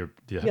off if you're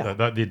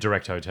the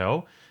direct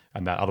hotel,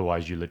 and that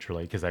otherwise you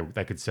literally, because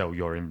they could sell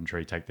your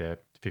inventory, take their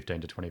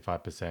 15 to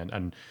 25%.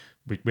 And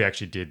we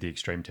actually did the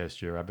extreme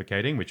test you're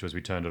advocating, which was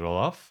we turned it all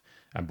off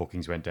and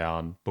bookings went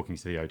down,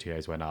 bookings to the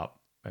OTAs went up,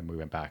 and we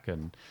went back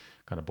and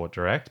kind of bought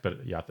direct.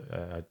 But yeah,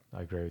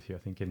 I agree with you. I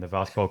think in the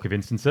vast bulk of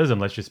instances,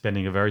 unless you're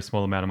spending a very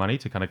small amount of money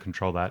to kind of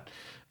control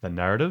the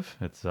narrative,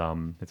 it's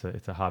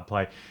a hard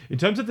play. In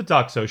terms of the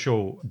dark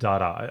social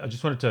data, I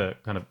just wanted to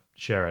kind of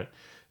share it.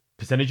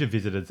 Percentage of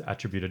visitors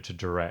attributed to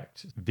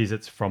direct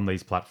visits from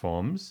these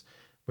platforms.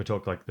 We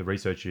talk like the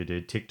research you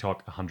did,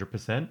 TikTok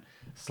 100%,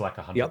 Slack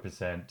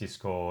 100%,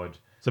 Discord.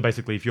 So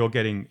basically, if you're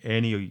getting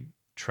any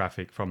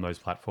traffic from those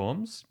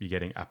platforms, you're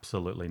getting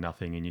absolutely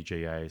nothing in your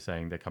GA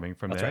saying they're coming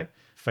from there. Right.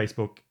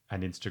 Facebook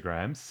and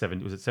Instagram,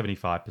 was it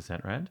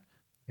 75%, Rand?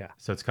 Yeah.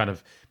 So it's kind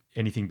of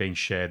anything being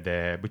shared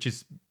there, which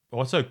is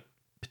also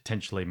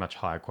potentially much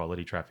higher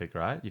quality traffic,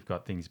 right? You've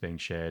got things being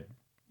shared,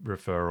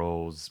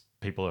 referrals,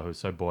 people who are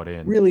so bought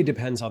in. Really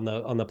depends on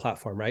the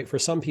platform, right? For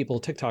some people,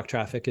 TikTok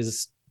traffic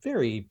is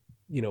very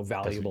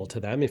valuable to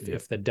them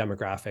if the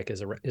demographic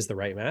is the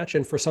right match.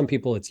 And for some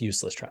people, it's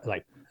useless.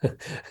 Like,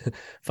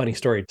 funny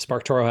story,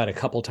 SparkToro had a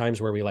couple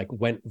times where we like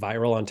went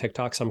viral on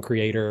TikTok. Some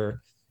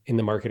creator in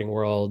the marketing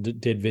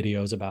world did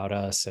videos about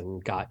us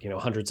and got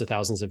hundreds of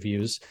thousands of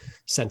views,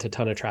 sent a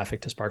ton of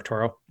traffic to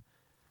SparkToro.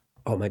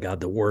 Oh my God,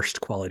 the worst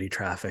quality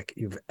traffic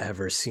you've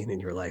ever seen in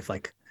your life.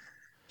 Like,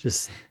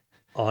 just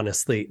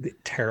honestly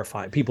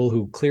terrifying. People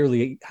who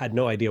clearly had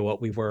no idea what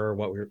we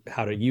were,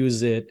 how to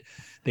use it.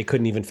 They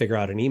couldn't even figure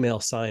out an email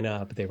sign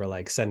up. They were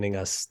like sending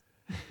us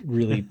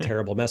really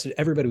terrible message.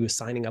 Everybody was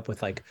signing up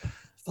with like,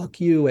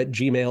 fuck you at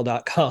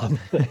gmail.com.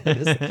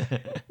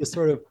 Just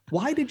sort of,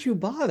 why did you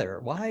bother?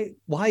 Why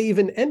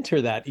even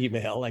enter that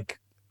email? Like,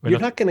 you're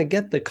not going to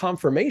get the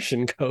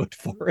confirmation code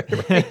for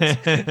it,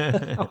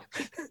 right?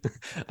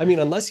 I mean,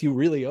 unless you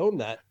really own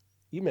that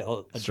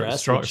email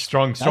address.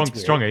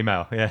 Strong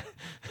email. Yeah.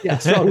 Yeah.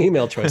 Strong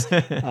email choice.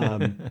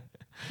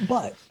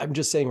 But I'm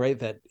just saying, right,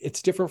 that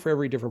it's different for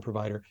every different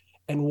provider.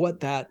 And what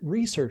that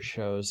research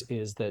shows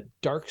is that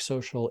dark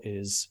social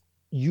is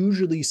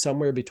usually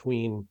somewhere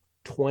between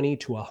 20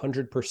 to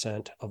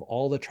 100% of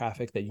all the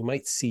traffic that you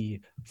might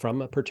see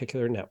from a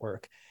particular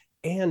network.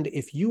 And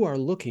if you are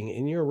looking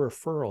in your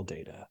referral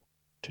data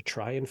to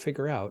try and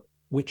figure out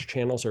which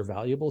channels are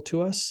valuable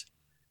to us,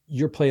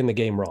 you're playing the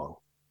game wrong.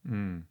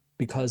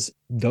 Because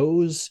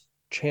those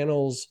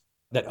channels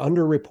that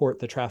underreport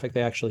the traffic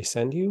they actually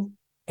send you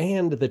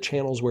and the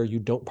channels where you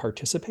don't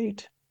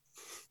participate,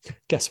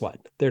 guess what?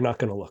 They're not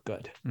going to look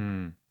good.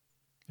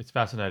 It's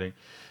fascinating.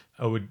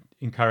 I would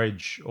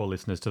encourage all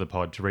listeners to the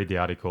pod to read the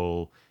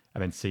article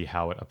and then see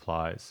how it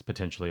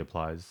potentially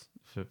applies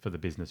for the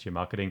business you're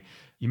marketing.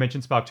 You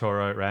mentioned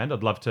SparkToro, Rand.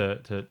 I'd love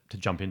to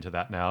jump into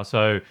that now.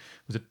 So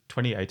was it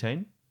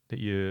 2018 that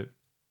you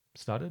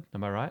started?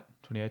 Am I right?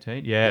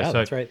 2018? Yeah, so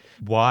that's right.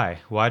 Why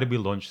did we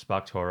launch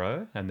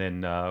SparkToro? And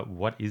then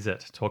what is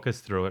it? Talk us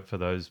through it for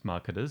those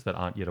marketers that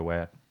aren't yet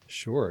aware.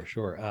 Sure.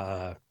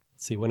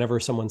 See, whenever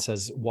someone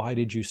says, "Why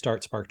did you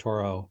start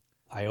SparkToro?"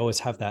 I always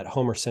have that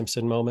Homer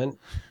Simpson moment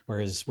where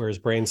his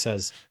brain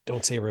says,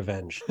 "Don't say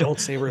revenge. Don't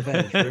say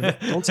revenge.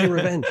 Don't say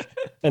revenge."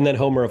 And then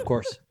Homer, of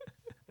course,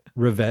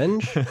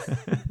 revenge?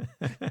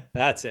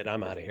 That's it.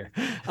 I'm out of here.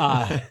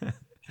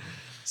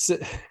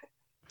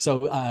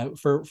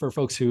 For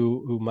folks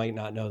who might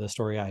not know the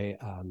story, I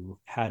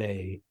had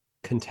a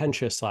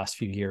contentious last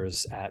few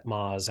years at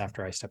Moz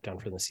after I stepped down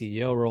from the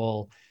CEO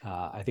role.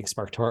 I think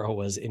SparkToro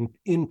was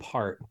in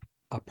part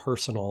a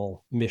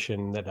personal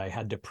mission that I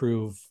had to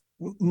prove,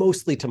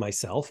 mostly to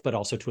myself, but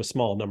also to a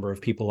small number of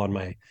people on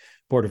my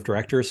board of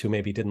directors who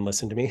maybe didn't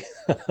listen to me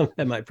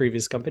at my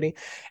previous company,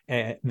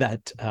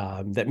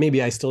 that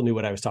maybe I still knew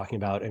what I was talking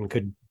about and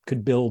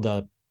could build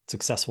a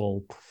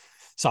successful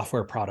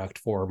software product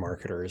for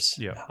marketers.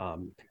 Yeah.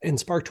 And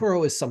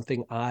SparkToro is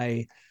something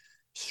I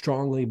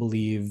strongly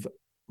believe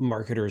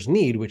marketers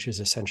need, which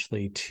is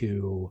essentially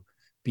to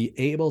be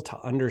able to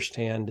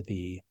understand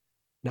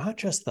not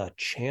just the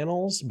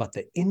channels, but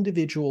the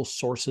individual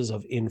sources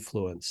of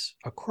influence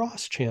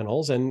across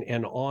channels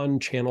and on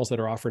channels that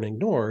are often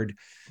ignored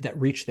that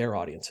reach their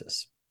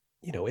audiences.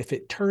 If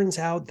it turns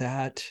out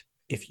that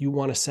if you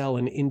want to sell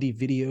an indie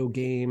video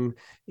game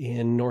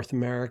in North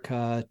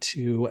America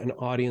to an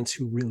audience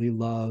who really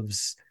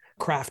loves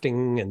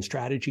crafting and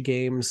strategy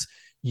games,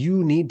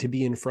 you need to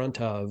be in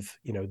front of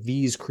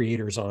these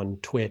creators on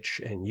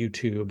Twitch and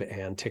YouTube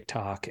and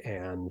TikTok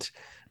and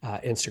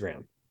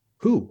Instagram.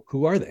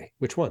 Who are they?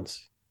 Which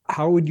ones?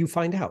 How would you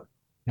find out?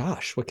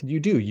 Gosh, what could you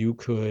do? You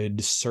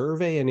could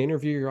survey and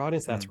interview your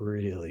audience. That's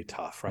really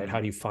tough, right? How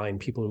do you find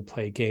people who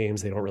play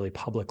games? They don't really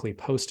publicly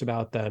post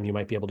about them. You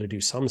might be able to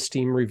do some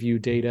Steam review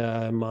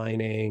data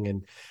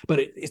mining, but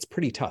it's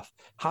pretty tough.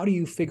 How do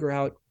you figure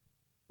out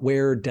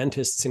where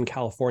dentists in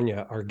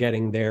California are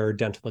getting their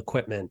dental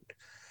equipment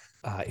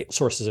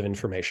sources of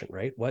information,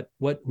 right?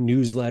 What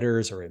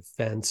newsletters or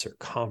events or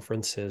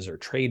conferences or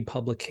trade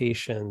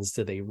publications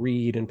do they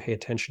read and pay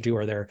attention to?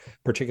 Are there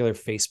particular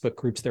Facebook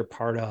groups they're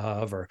part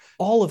of, or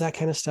all of that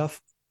kind of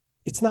stuff?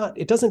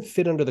 It doesn't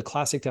fit under the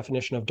classic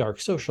definition of dark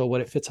social.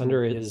 What it fits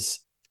under is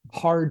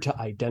hard to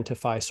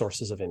identify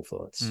sources of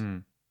influence.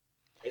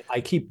 I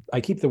keep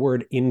the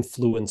word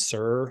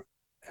influencer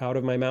out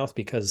of my mouth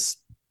because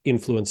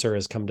influencer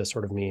has come to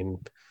sort of mean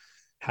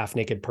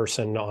half-naked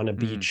person on a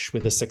beach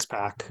with a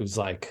six-pack who's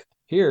like,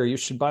 here, you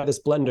should buy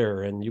this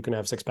blender and you can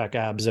have six-pack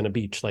abs and a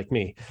beach like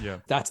me. Yeah.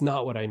 That's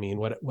not what I mean.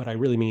 What I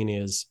really mean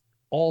is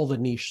all the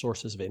niche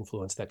sources of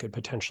influence that could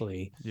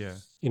potentially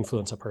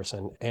influence a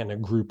person and a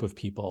group of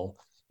people.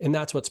 And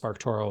that's what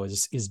SparkToro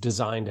is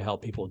designed to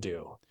help people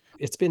do.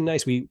 It's been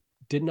nice. We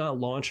did not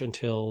launch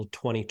until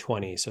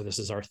 2020. So this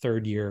is our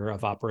third year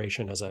of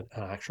operation as an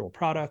actual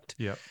product.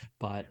 Yeah.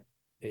 But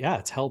yeah,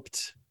 it's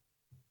helped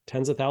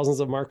tens of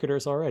thousands of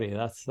marketers already.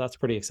 That's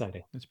pretty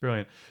exciting. It's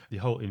brilliant. The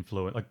whole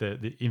influence, like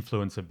the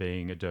influencer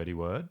being a dirty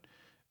word,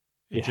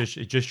 it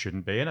just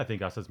shouldn't be. And I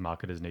think us as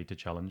marketers need to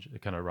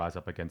kind of rise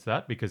up against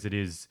that, because it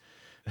is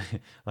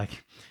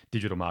like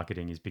digital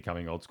marketing is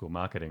becoming old school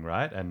marketing,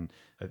 right? And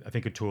I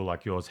think a tool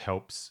like yours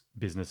helps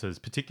businesses,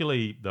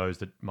 particularly those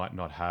that might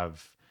not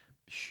have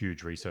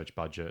huge research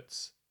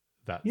budgets.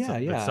 Some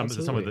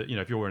of the,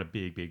 if you're in a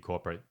big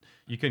corporate,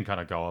 you can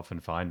kind of go off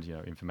and find,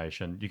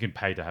 information. You can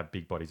pay to have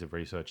big bodies of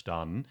research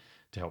done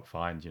to help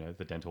find,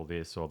 the dental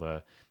this or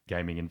the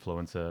gaming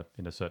influencer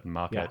in a certain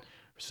market. Yeah.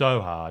 So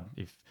hard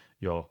if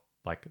you're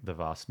like the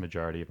vast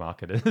majority of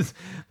marketers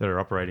that are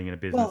operating in a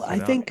business. Well, I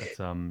think,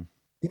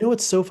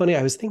 it's so funny.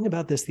 I was thinking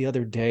about this the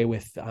other day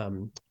with,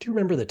 do you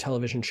remember the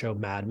television show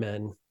Mad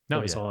Men?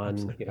 It was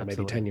on,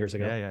 maybe 10 years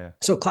ago. Yeah.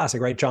 So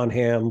classic, right? John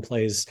Hamm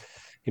plays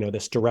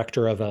this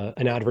director of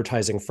an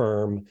advertising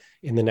firm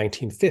in the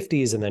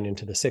 1950s and then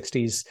into the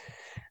 60s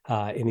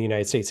in the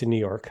United States in New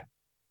York.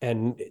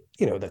 And,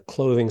 the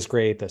clothing's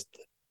great, the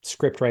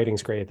script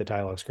writing's great, the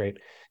dialogue's great.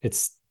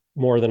 It's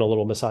more than a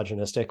little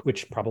misogynistic,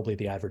 which probably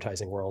the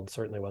advertising world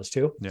certainly was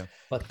too. Yeah.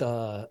 But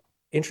the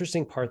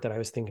interesting part that I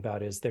was thinking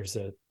about is there's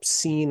a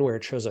scene where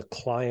it shows a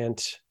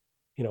client,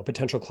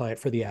 potential client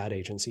for the ad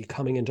agency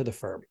coming into the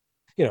firm.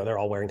 They're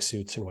all wearing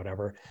suits and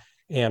whatever.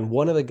 And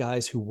one of the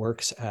guys who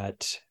works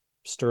at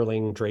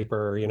Sterling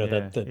Draper,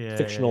 the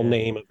fictional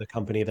name of the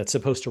company that's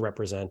supposed to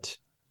represent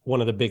one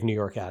of the big New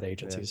York ad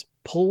agencies,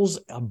 pulls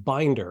a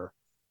binder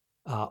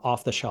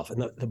off the shelf.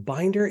 And the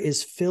binder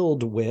is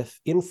filled with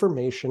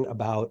information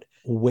about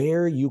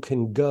where you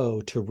can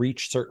go to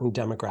reach certain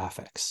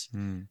demographics.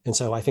 And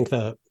so I think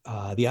the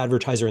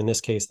advertiser in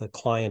this case, the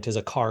client, is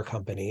a car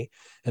company,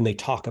 and they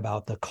talk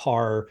about the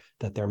car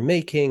that they're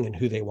making and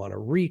who they want to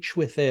reach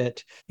with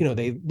it.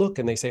 They look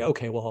and they say,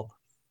 okay, well,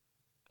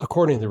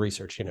 according to the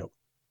research,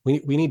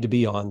 we need to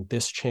be on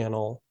this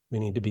channel. We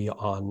need to be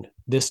on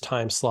this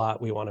time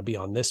slot. We want to be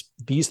on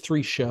these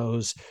 3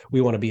 shows.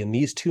 We want to be in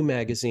these 2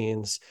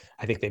 magazines.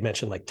 I think they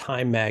mentioned like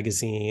Time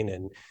Magazine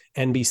and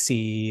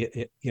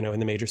NBC, in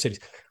the major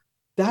cities.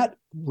 That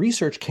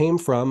research came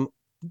from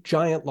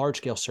giant,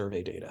 large-scale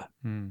survey data,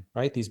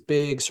 right? These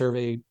big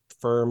survey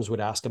firms would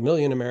ask 1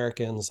 million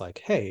Americans,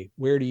 like, hey,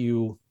 where do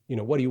you,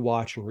 what do you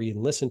watch and read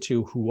and listen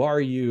to? Who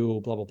are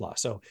you? Blah, blah, blah.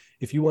 So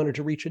if you wanted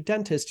to reach a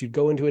dentist, you'd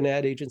go into an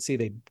ad agency,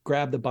 they'd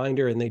grab the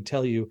binder and they'd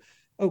tell you,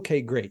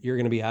 okay, great, you're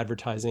going to be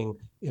advertising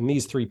in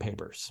these 3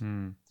 papers.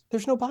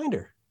 There's no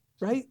binder,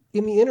 right?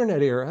 In the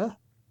internet era,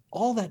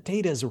 all that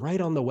data is right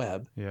on the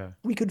web.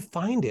 We could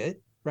find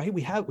it, right?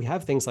 We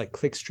have things like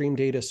clickstream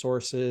data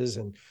sources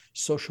and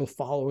social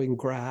following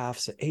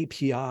graphs,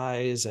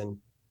 APIs, and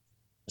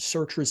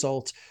search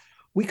results.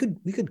 We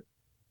could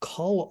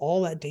cull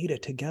all that data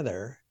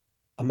together,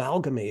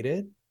 amalgamate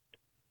it,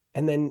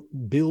 and then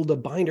build a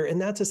binder. And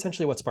that's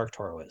essentially what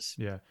SparkToro is.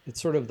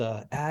 It's sort of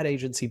the ad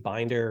agency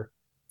binder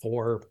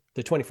for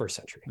the 21st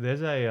century.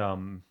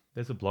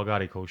 There's a blog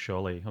article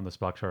surely on the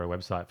SparkToro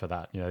website for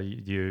that.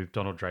 You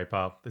Donald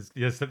Draper.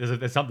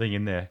 There's something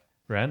in there,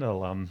 Rand.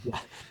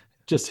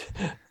 Just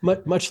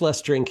much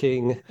less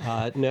drinking,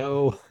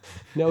 no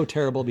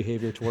terrible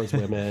behavior towards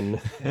women,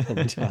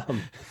 and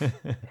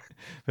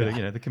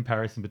but the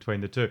comparison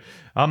between the two.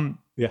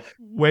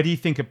 Where do you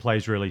think it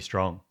plays really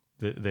strong?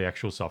 The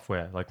actual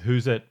software, like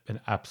who's it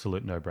an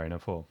absolute no-brainer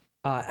for?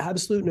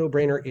 Absolute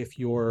no-brainer if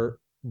your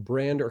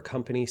brand or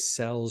company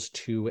sells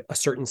to a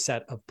certain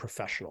set of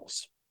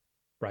professionals,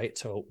 right?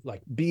 So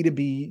like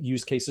B2B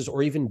use cases,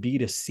 or even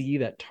B2C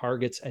that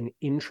targets an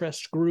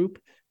interest group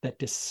that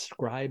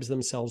describes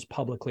themselves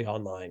publicly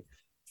online.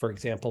 For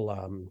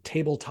example,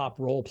 tabletop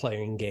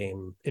role-playing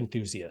game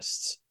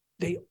enthusiasts.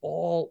 They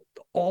all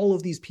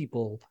of these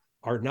people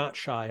are not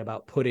shy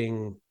about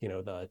putting,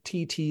 the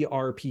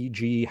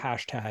TTRPG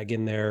hashtag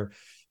in their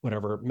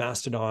whatever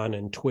Mastodon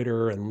and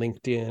Twitter and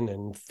LinkedIn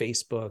and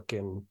Facebook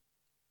and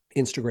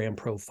Instagram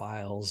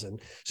profiles.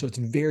 And so it's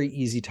very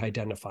easy to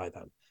identify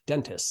them.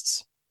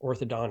 Dentists,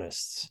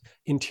 orthodontists,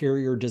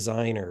 interior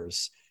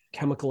designers,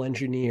 chemical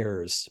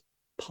engineers,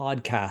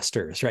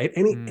 podcasters, right?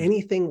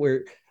 Anything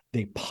where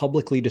they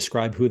publicly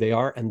describe who they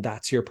are, and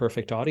that's your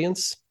perfect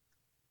audience,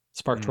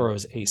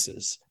 SparkToro's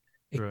aces.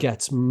 It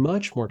gets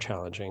much more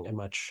challenging and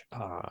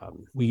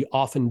we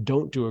often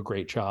don't do a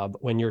great job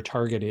when your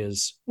target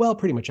is, well,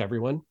 pretty much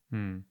everyone,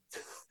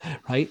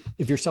 right?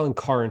 If you're selling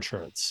car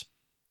insurance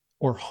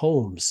or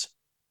homes,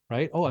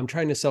 right? Oh, I'm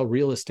trying to sell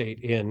real estate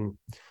in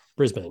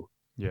Brisbane.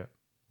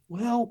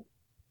 Well,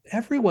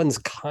 everyone's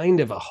kind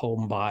of a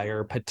home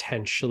buyer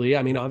potentially.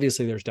 I mean,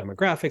 obviously there's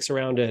demographics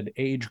around it,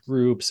 age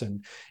groups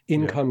and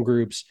income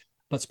groups,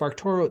 but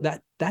SparkToro,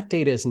 that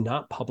data is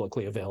not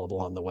publicly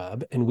available on the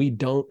web. And we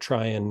don't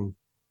try and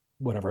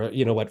whatever,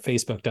 what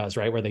Facebook does,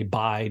 right? Where they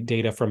buy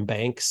data from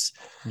banks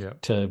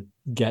to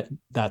get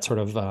that sort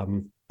of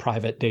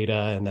private data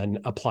and then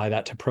apply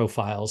that to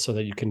profiles so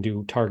that you can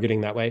do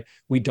targeting that way.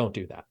 We don't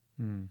do that.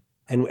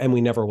 And we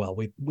never will.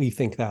 We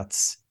think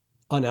that's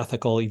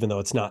unethical, even though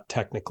it's not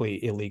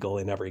technically illegal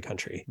in every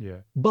country.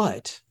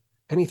 But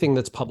anything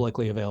that's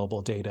publicly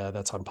available data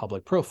that's on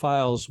public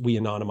profiles, we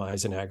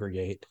anonymize and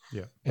aggregate.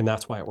 And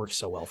that's why it works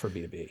so well for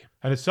B2B.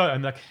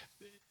 And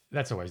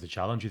that's always the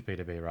challenge with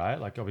B2B,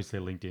 right? Like obviously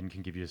LinkedIn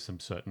can give you some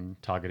certain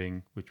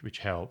targeting, which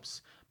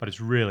helps, but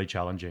it's really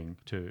challenging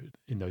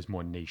in those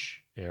more niche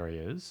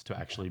areas to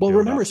actually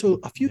remember, so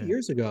a few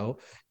years ago,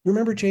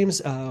 remember,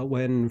 James,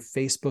 when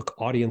Facebook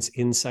Audience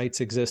Insights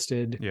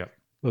existed?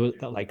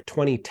 Like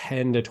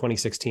 2010 to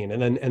 2016.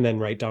 And then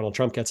right, Donald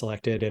Trump gets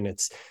elected and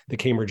it's the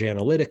Cambridge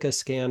Analytica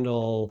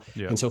scandal.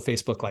 And so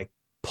Facebook like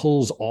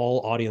pulls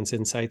all audience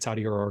insights out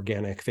of your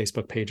organic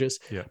Facebook pages.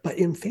 But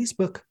in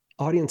Facebook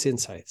Audience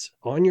Insights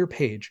on your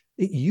page,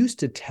 it used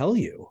to tell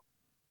you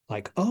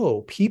like,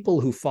 oh, people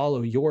who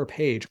follow your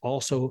page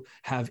also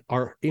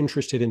are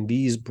interested in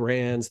these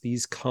brands,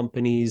 these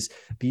companies,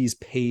 these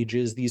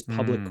pages, these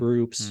public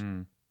groups.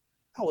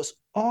 That was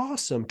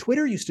awesome.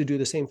 Twitter used to do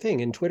the same thing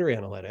in Twitter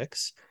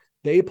analytics.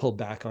 They pulled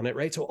back on it,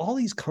 right? So all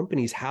these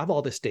companies have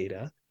all this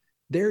data.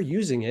 They're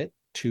using it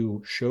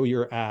to show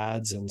your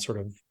ads and sort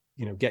of,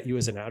 get you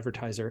as an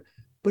advertiser,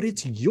 but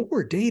it's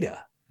your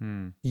data.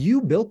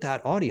 You built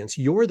that audience.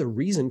 You're the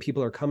reason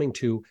people are coming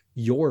to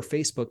your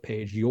Facebook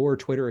page, your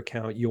Twitter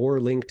account, your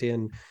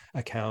LinkedIn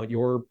account,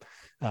 your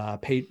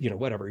page,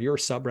 whatever, your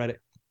subreddit.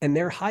 and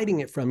they're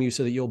hiding it from you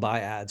so that you'll buy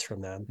ads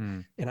from them.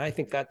 Mm. And I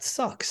think that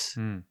sucks.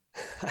 Mm.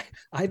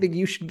 I think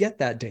you should get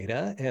that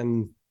data.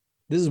 And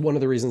this is one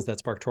of the reasons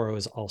that SparkToro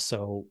is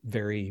also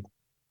very,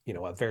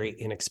 a very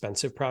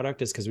inexpensive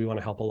product, is because we want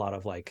to help a lot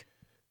of like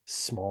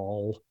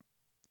small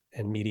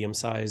and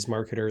medium-sized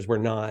marketers. We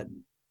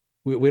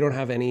don't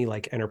have any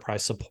like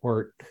enterprise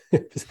support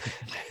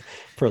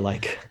for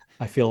like,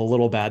 I feel a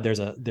little bad. There's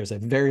a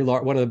very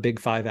large, one of the big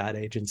 5 ad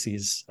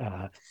agencies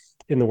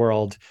in the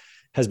world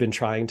has been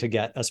trying to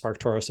get a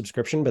SparkToro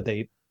subscription, but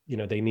they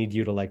need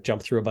you to like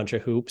jump through a bunch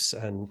of hoops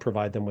and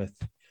provide them with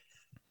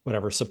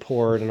whatever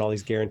support and all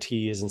these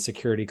guarantees and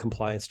security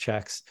compliance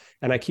checks.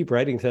 And I keep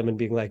writing to them and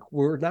being like,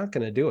 we're not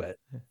going to do it.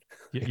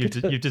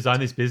 You've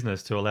designed this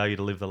business to allow you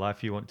to live the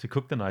life you want, to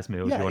cook the nice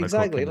meals Yeah, you want to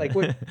cook. exactly. Like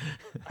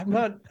I'm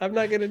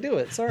not going to do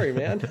it. Sorry,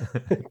 man.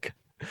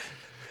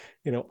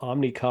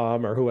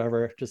 Omnicom or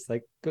whoever, just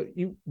like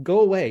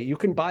go away. You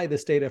can buy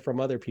this data from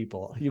other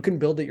people. You can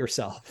build it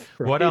yourself.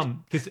 Right? What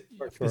because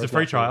there's a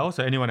free trial,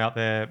 so anyone out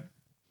there,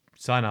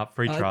 sign up,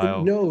 free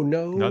trial.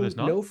 No, there's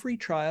not. No free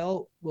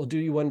trial. We'll do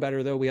you one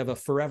better though. We have a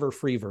forever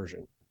free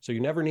version, so you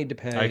never need to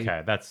pay.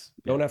 Okay,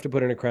 don't have to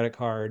put in a credit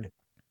card.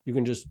 You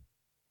can just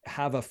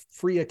have a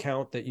free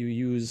account that you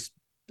use.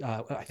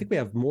 I think we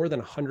have more than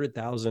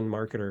 100,000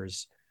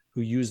 marketers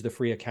who use the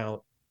free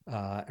account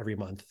every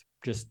month,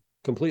 just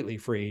completely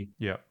free.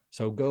 Yeah.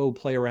 So go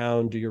play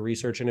around, do your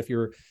research. And if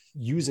you're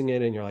using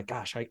it and you're like,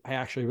 gosh, I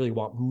actually really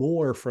want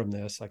more from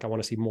this, like I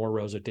want to see more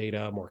rows of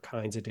data, more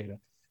kinds of data,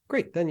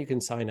 great. Then you can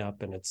sign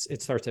up, and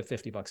it starts at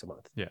 $50 a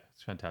month. Yeah,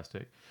 it's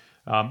fantastic.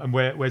 And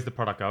where's the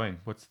product going?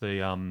 What's the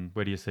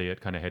where do you see it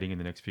kind of heading in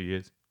the next few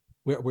years?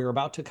 We're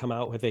about to come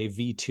out with a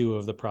V2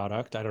 of the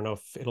product. I don't know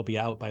if it'll be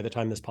out by the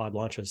time this pod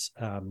launches,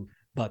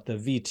 but the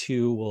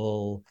V2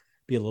 will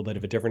be a little bit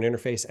of a different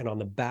interface. And on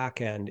the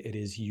back end, it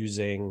is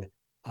using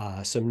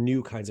some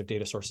new kinds of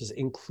data sources,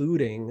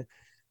 including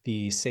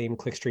the same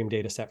clickstream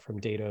data set from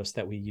Datos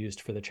that we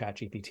used for the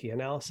ChatGPT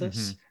analysis.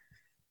 Mm-hmm.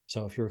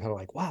 So if you're kind of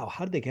like, wow,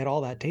 how did they get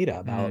all that data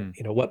about,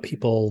 what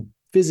people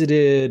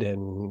visited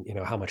and,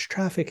 how much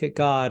traffic it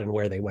got and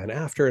where they went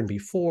after and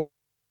before,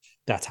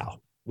 that's how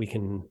we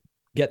can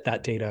get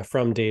that data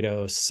from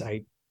Datos.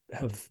 I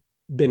have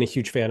been a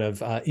huge fan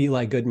of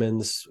Eli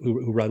Goodman's,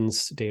 who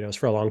runs Datos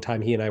for a long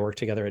time. He and I worked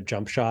together at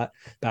JumpShot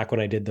back when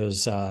I did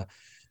those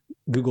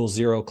Google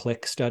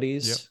zero-click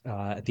studies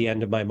at the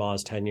end of my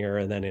Moz tenure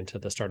and then into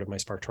the start of my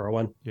SparkToro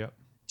one. Yep.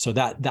 So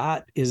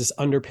that is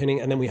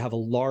underpinning. And then we have a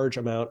large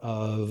amount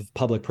of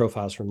public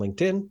profiles from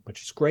LinkedIn,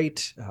 which is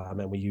great.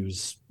 And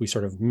we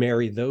sort of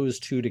marry those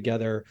two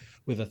together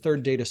with a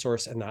third data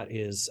source, and that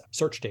is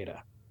search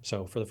data.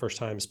 So for the first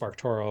time,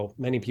 SparkToro,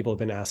 many people have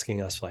been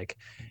asking us like,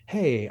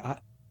 hey,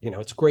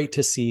 it's great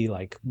to see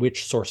like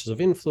which sources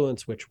of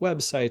influence, which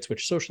websites,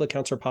 which social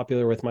accounts are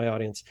popular with my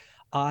audience.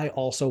 I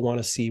also want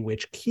to see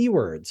which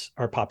keywords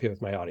are popular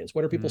with my audience.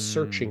 What are people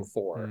searching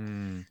for?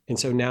 And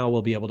so now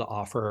we'll be able to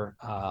offer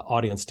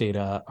audience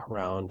data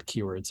around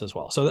keywords as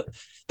well. So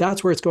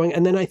that's where it's going.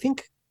 And then I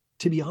think,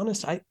 to be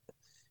honest,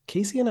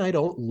 Casey and I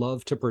don't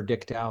love to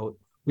predict out.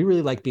 We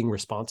really like being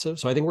responsive.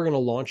 So I think we're going to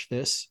launch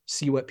this,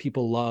 see what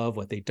people love,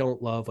 what they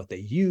don't love, what they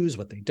use,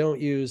 what they don't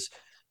use,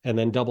 and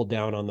then double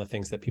down on the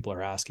things that people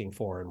are asking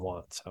for and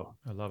want. So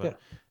I love it.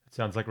 It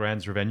sounds like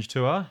Rand's revenge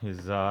tour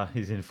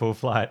is in full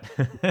flight.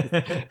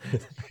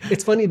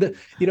 It's funny that,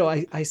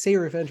 I say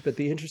revenge, but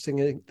the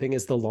interesting thing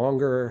is the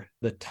longer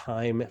the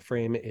time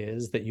frame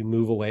is that you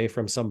move away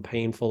from some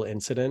painful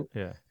incident,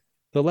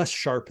 the less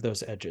sharp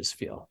those edges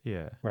feel.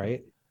 Yeah.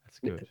 Right. That's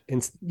good.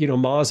 And,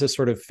 Moz has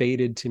sort of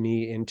faded to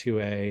me into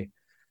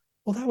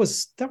that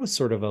was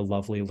sort of a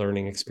lovely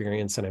learning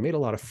experience. And I made a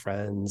lot of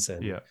friends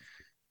and,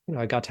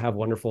 I got to have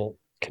wonderful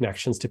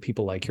connections to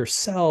people like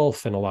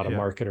yourself, and a lot of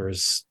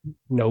marketers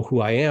know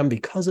who I am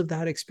because of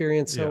that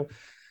experience. So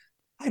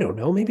I don't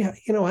know, maybe, I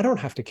don't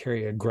have to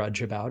carry a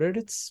grudge about it.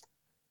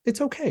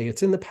 It's okay.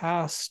 It's in the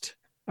past.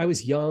 I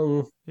was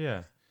young.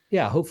 Yeah.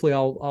 Hopefully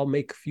I'll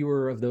make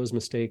fewer of those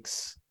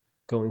mistakes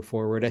going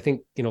forward. I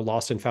think,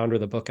 Lost and Founder,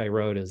 the book I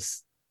wrote,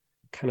 is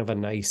kind of a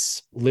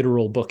nice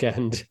literal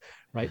bookend,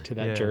 right, to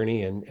that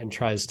journey, and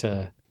tries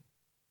to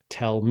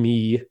tell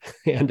me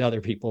and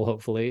other people,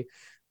 hopefully,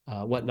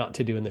 what not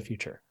to do in the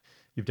future.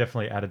 You've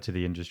definitely added to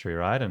the industry,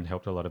 right? And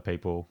helped a lot of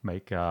people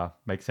make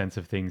sense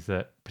of things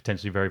that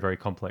potentially very, very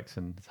complex,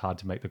 and it's hard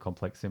to make the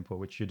complex simple,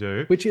 which you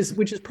do. Which is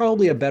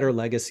probably a better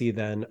legacy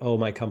than, oh,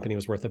 my company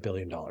was worth $1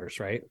 billion,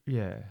 right?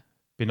 Yeah.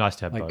 Be nice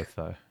to have both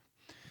though.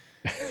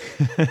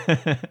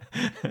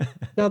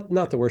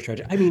 not the worst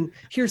tragedy. I mean,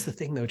 here's the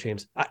thing though,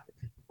 James.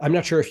 I'm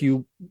not sure if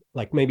you,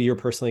 like, maybe you're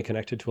personally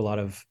connected to a lot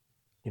of,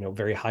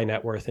 very high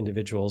net worth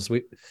individuals.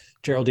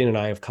 Geraldine and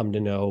I have come to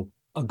know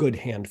a good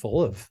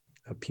handful of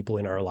people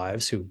in our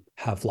lives who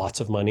have lots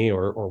of money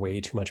or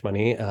way too much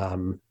money.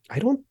 I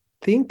don't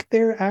think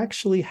they're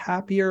actually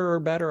happier or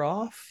better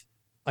off.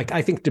 Like,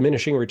 I think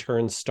diminishing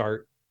returns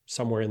start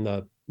somewhere in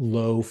the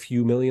low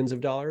few millions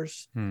of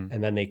dollars,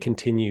 and then they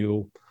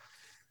continue,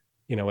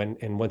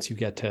 and once you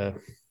get to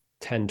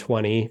 10,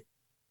 20,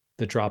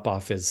 the drop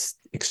off is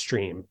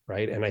extreme,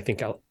 right? And I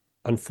think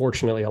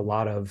unfortunately a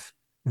lot of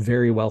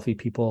very wealthy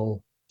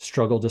people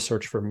struggle to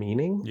search for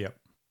meaning, Yep.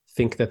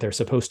 think that they're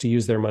supposed to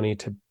use their money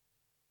to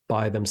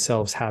buy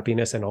themselves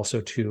happiness and also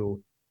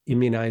to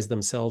immunize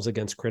themselves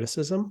against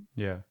criticism.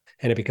 Yeah.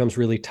 And it becomes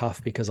really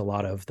tough because a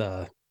lot of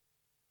the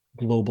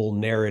global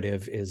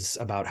narrative is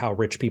about how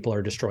rich people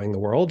are destroying the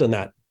world. And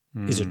that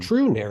is a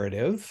true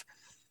narrative.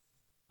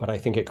 But I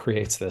think it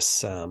creates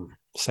this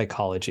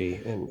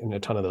psychology in a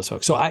ton of those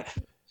folks. So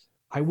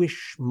I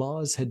wish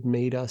Moz had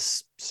made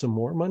us some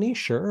more money,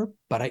 sure,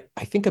 but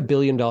I think $1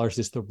 billion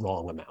is the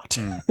wrong amount.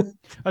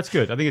 That's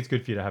good. I think it's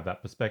good for you to have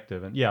that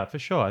perspective, and yeah, for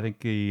sure. I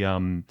think the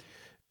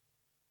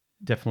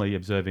definitely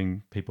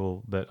observing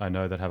people that I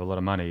know that have a lot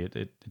of money,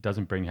 it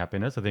doesn't bring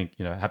happiness. I think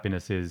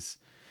happiness is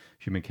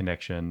human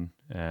connection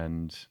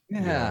and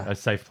Yeah. a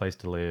safe place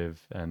to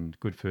live and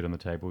good food on the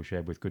table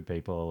shared with good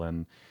people,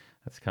 and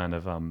that's kind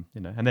of and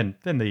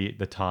then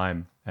the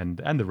time and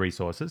the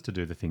resources to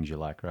do the things you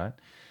like, right?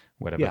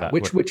 Whatever Yeah, that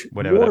which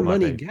whatever more that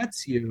might money be.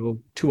 gets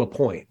you to a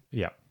point.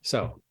 Yeah,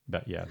 So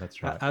but yeah,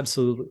 that's right.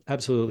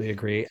 absolutely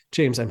agree.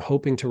 James, I'm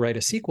hoping to write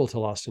a sequel to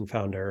Lost and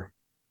Founder,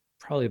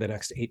 probably the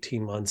next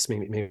 18 months,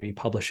 maybe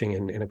publishing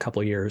in a couple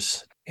of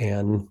years,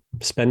 and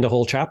spend a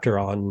whole chapter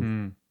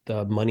on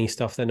the money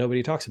stuff that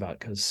nobody talks about.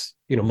 Because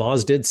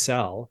Moz did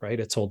sell,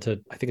 right? I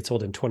think it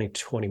sold in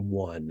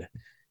 2021.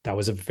 That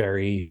was a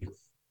very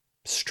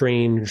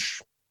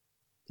strange,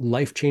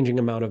 life-changing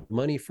amount of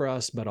money for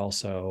us, but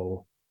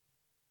also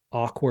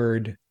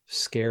awkward,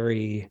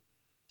 scary,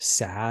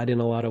 sad in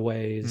a lot of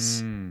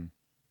ways.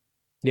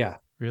 Yeah.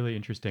 Really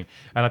interesting.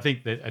 And I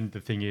think that, and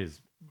the thing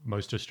is,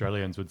 most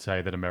Australians would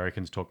say that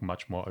Americans talk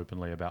much more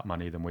openly about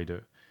money than we do,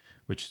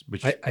 which,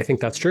 I think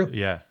that's true.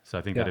 yeah. So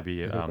I think Yeah, that'd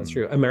be, I think that's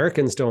true.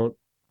 Americans don't,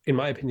 in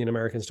my opinion,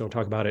 Americans don't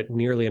talk about it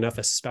nearly enough,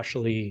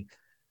 especially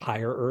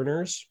higher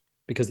earners,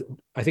 because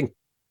I think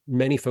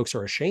many folks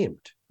are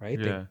ashamed, right?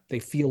 yeah, They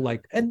feel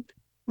like, and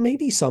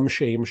maybe some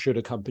shame should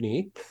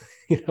accompany,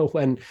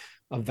 when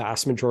a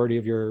vast majority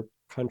of your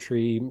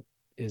country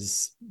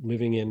is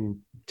living in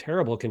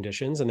terrible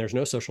conditions and there's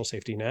no social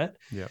safety net.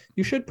 yeah,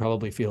 You should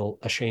probably feel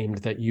ashamed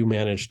that you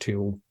managed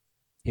to,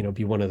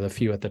 be one of the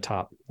few at the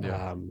top.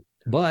 yeah.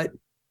 But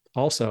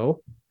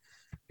also,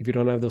 if you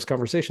don't have those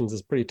conversations,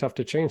 it's pretty tough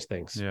to change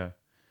things. Yeah.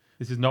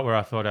 This is not where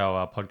I thought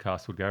our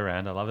podcast would go,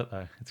 Rand. I love it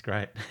though. It's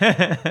great.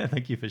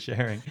 Thank you for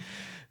sharing.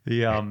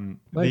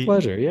 My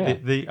pleasure. Yeah.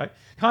 The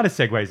kind of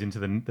segues into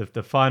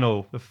the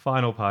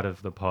final part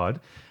of the pod.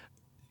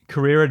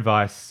 Career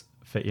advice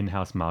for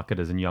in-house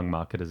marketers and young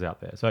marketers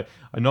out there. So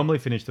I normally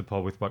finish the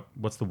pod with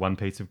what's the one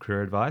piece of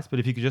career advice, but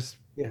if you could just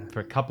Yeah. for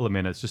a couple of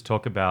minutes just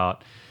talk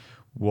about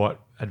what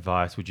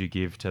advice would you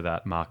give to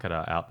that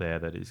marketer out there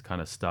that is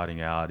kind of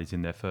starting out, is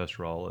in their first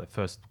role, their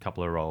first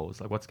couple of roles?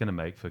 Like what's going to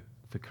make for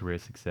career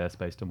success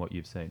based on what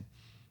you've seen?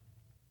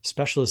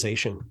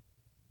 Specialization.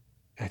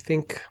 I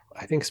think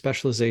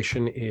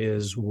specialization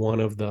is one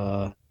of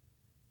the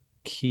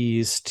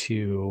keys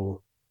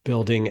to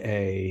building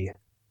a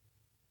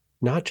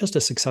not just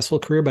a successful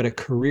career, but a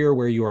career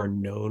where you are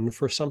known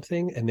for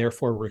something and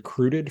therefore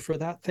recruited for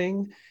that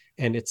thing.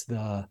 And it's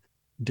the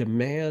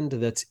demand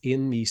that's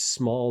in these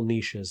small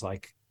niches,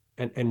 like,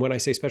 and when I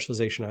say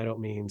specialization, I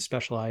don't mean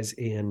specialize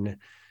in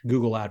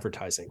Google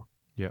advertising.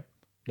 Yeah.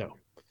 No.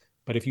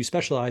 But if you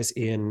specialize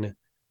in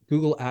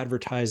Google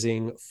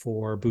advertising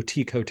for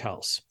boutique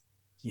hotels,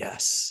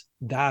 yes,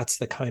 that's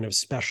the kind of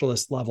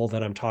specialist level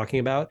that I'm talking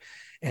about.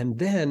 And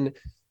then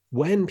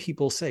when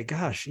people say,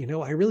 gosh,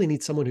 I really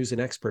need someone who's an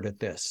expert at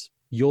this,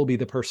 you'll be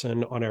the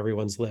person on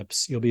everyone's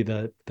lips. You'll be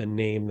the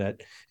name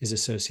that is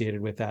associated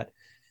with that.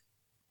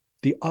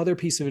 The other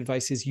piece of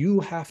advice is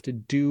you have to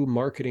do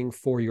marketing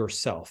for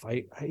yourself.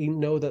 I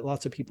know that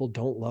lots of people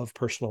don't love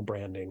personal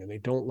branding and they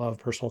don't love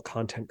personal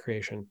content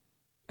creation.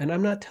 And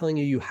I'm not telling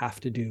you you have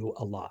to do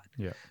a lot.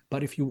 Yeah.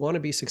 But if you want to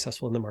be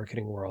successful in the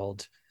marketing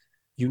world,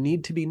 you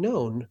need to be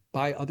known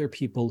by other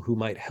people who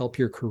might help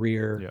your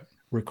career, Yeah.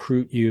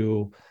 recruit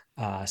you,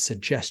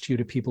 suggest you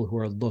to people who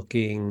are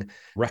looking,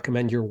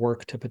 recommend your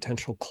work to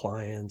potential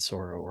clients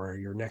or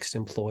your next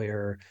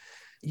employer,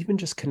 even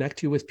just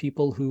connect you with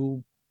people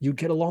who you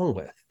get along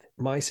with.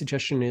 My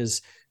suggestion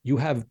is you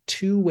have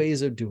two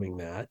ways of doing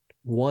that.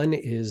 One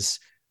is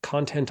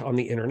content on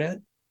the internet,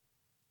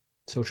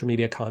 social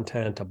media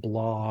content, a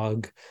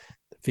blog,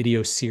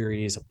 video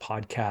series, a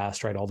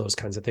podcast, right? All those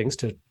kinds of things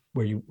to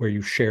where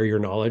you share your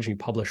knowledge, you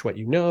publish what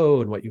you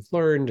know and what you've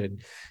learned,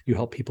 and you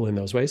help people in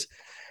those ways.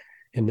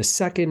 And the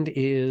second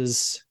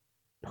is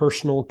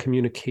personal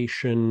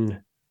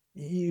communication.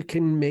 You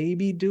can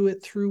maybe do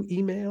it through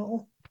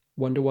email,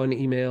 one-to-one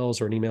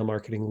emails or an email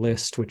marketing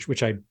list,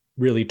 which I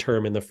really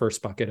term in the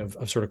first bucket of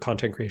sort of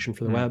content creation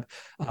for the web,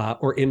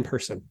 or in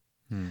person.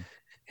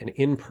 And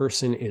in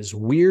person is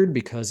weird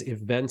because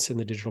events in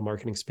the digital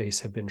marketing space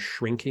have been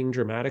shrinking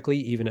dramatically,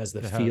 even as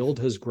the field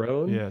has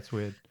grown. Yeah, it's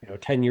weird.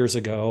 10 years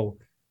ago,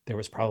 there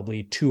was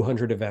probably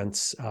 200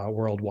 events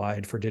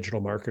worldwide for digital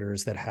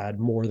marketers that had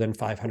more than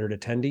 500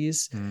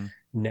 attendees.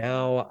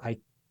 Now, I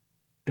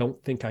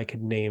don't think I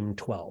could name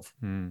 12.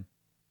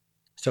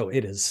 So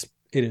it is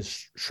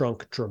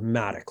shrunk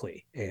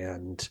dramatically,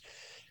 and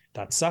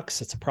that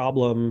sucks. It's a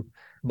problem.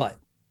 But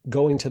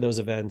going to those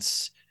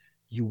events,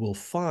 you will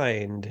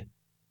find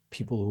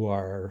people who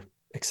are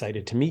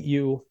excited to meet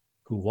you,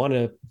 who want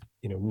to,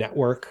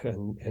 network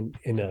and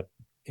in a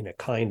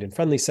kind and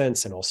friendly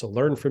sense, and also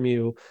learn from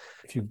you.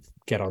 If you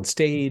get on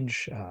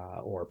stage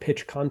or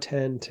pitch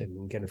content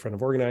and get in front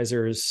of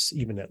organizers,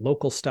 even at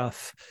local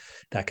stuff,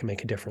 that can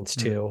make a difference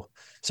too.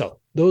 So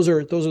those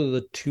are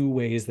the two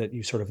ways that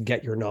you sort of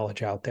get your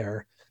knowledge out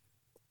there.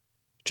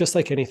 Just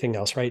like anything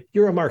else, right?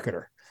 You're a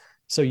marketer.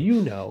 So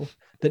you know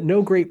that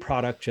no great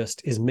product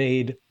just is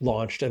made,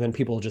 launched, and then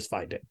people just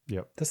find it.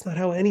 Yep. That's not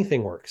how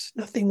anything works.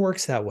 Nothing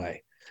works that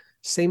way.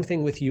 Same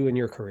thing with you and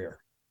your career.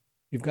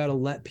 You've got to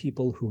let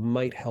people who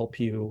might help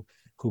you,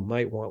 who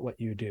might want what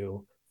you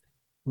do,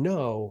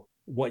 know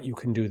what you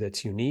can do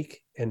that's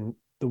unique. And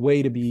the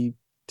way to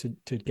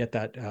get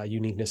that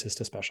uniqueness is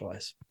to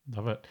specialize.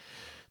 Love it.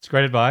 It's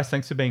great advice.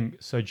 Thanks for being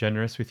so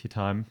generous with your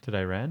time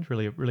today, Rand.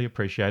 Really, really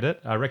appreciate it.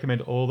 I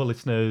recommend all the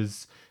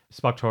listeners,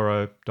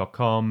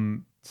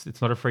 sparktoro.com.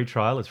 It's not a free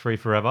trial. It's free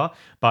forever.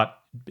 But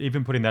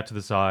even putting that to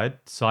the side,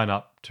 sign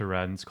up to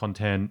Rand's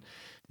content.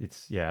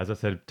 It's, as I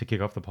said, to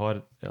kick off the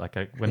pod,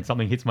 when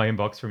something hits my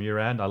inbox from you,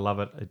 Rand, I love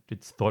it.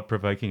 It's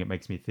thought-provoking. It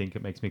makes me think.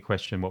 It makes me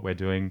question what we're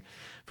doing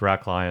for our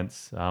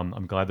clients.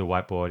 I'm glad the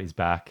whiteboard is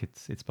back.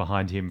 It's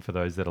behind him for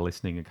those that are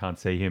listening and can't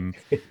see him.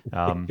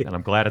 And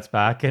I'm glad it's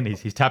back, and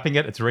he's tapping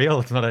it. It's real.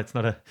 It's not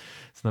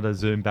a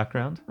Zoom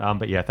background.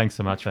 But yeah, thanks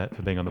so much for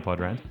being on the pod,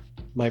 Rand.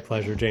 My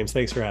pleasure, James.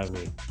 Thanks for having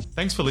me.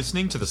 Thanks for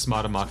listening to the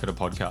Smarter Marketer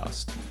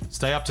podcast.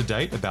 Stay up to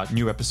date about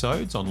new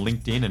episodes on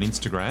LinkedIn and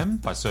Instagram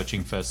by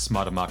searching for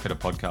Smarter Marketer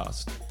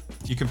podcast.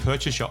 You can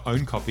purchase your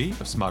own copy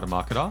of Smarter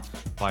Marketer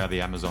via the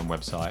Amazon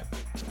website.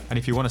 And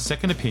if you want a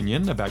second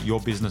opinion about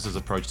your business's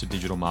approach to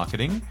digital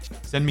marketing,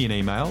 send me an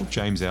email,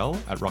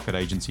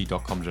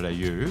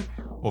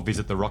 jamesl@rocketagency.com.au, or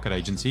visit the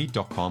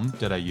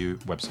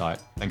rocketagency.com.au website.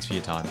 Thanks for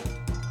your time.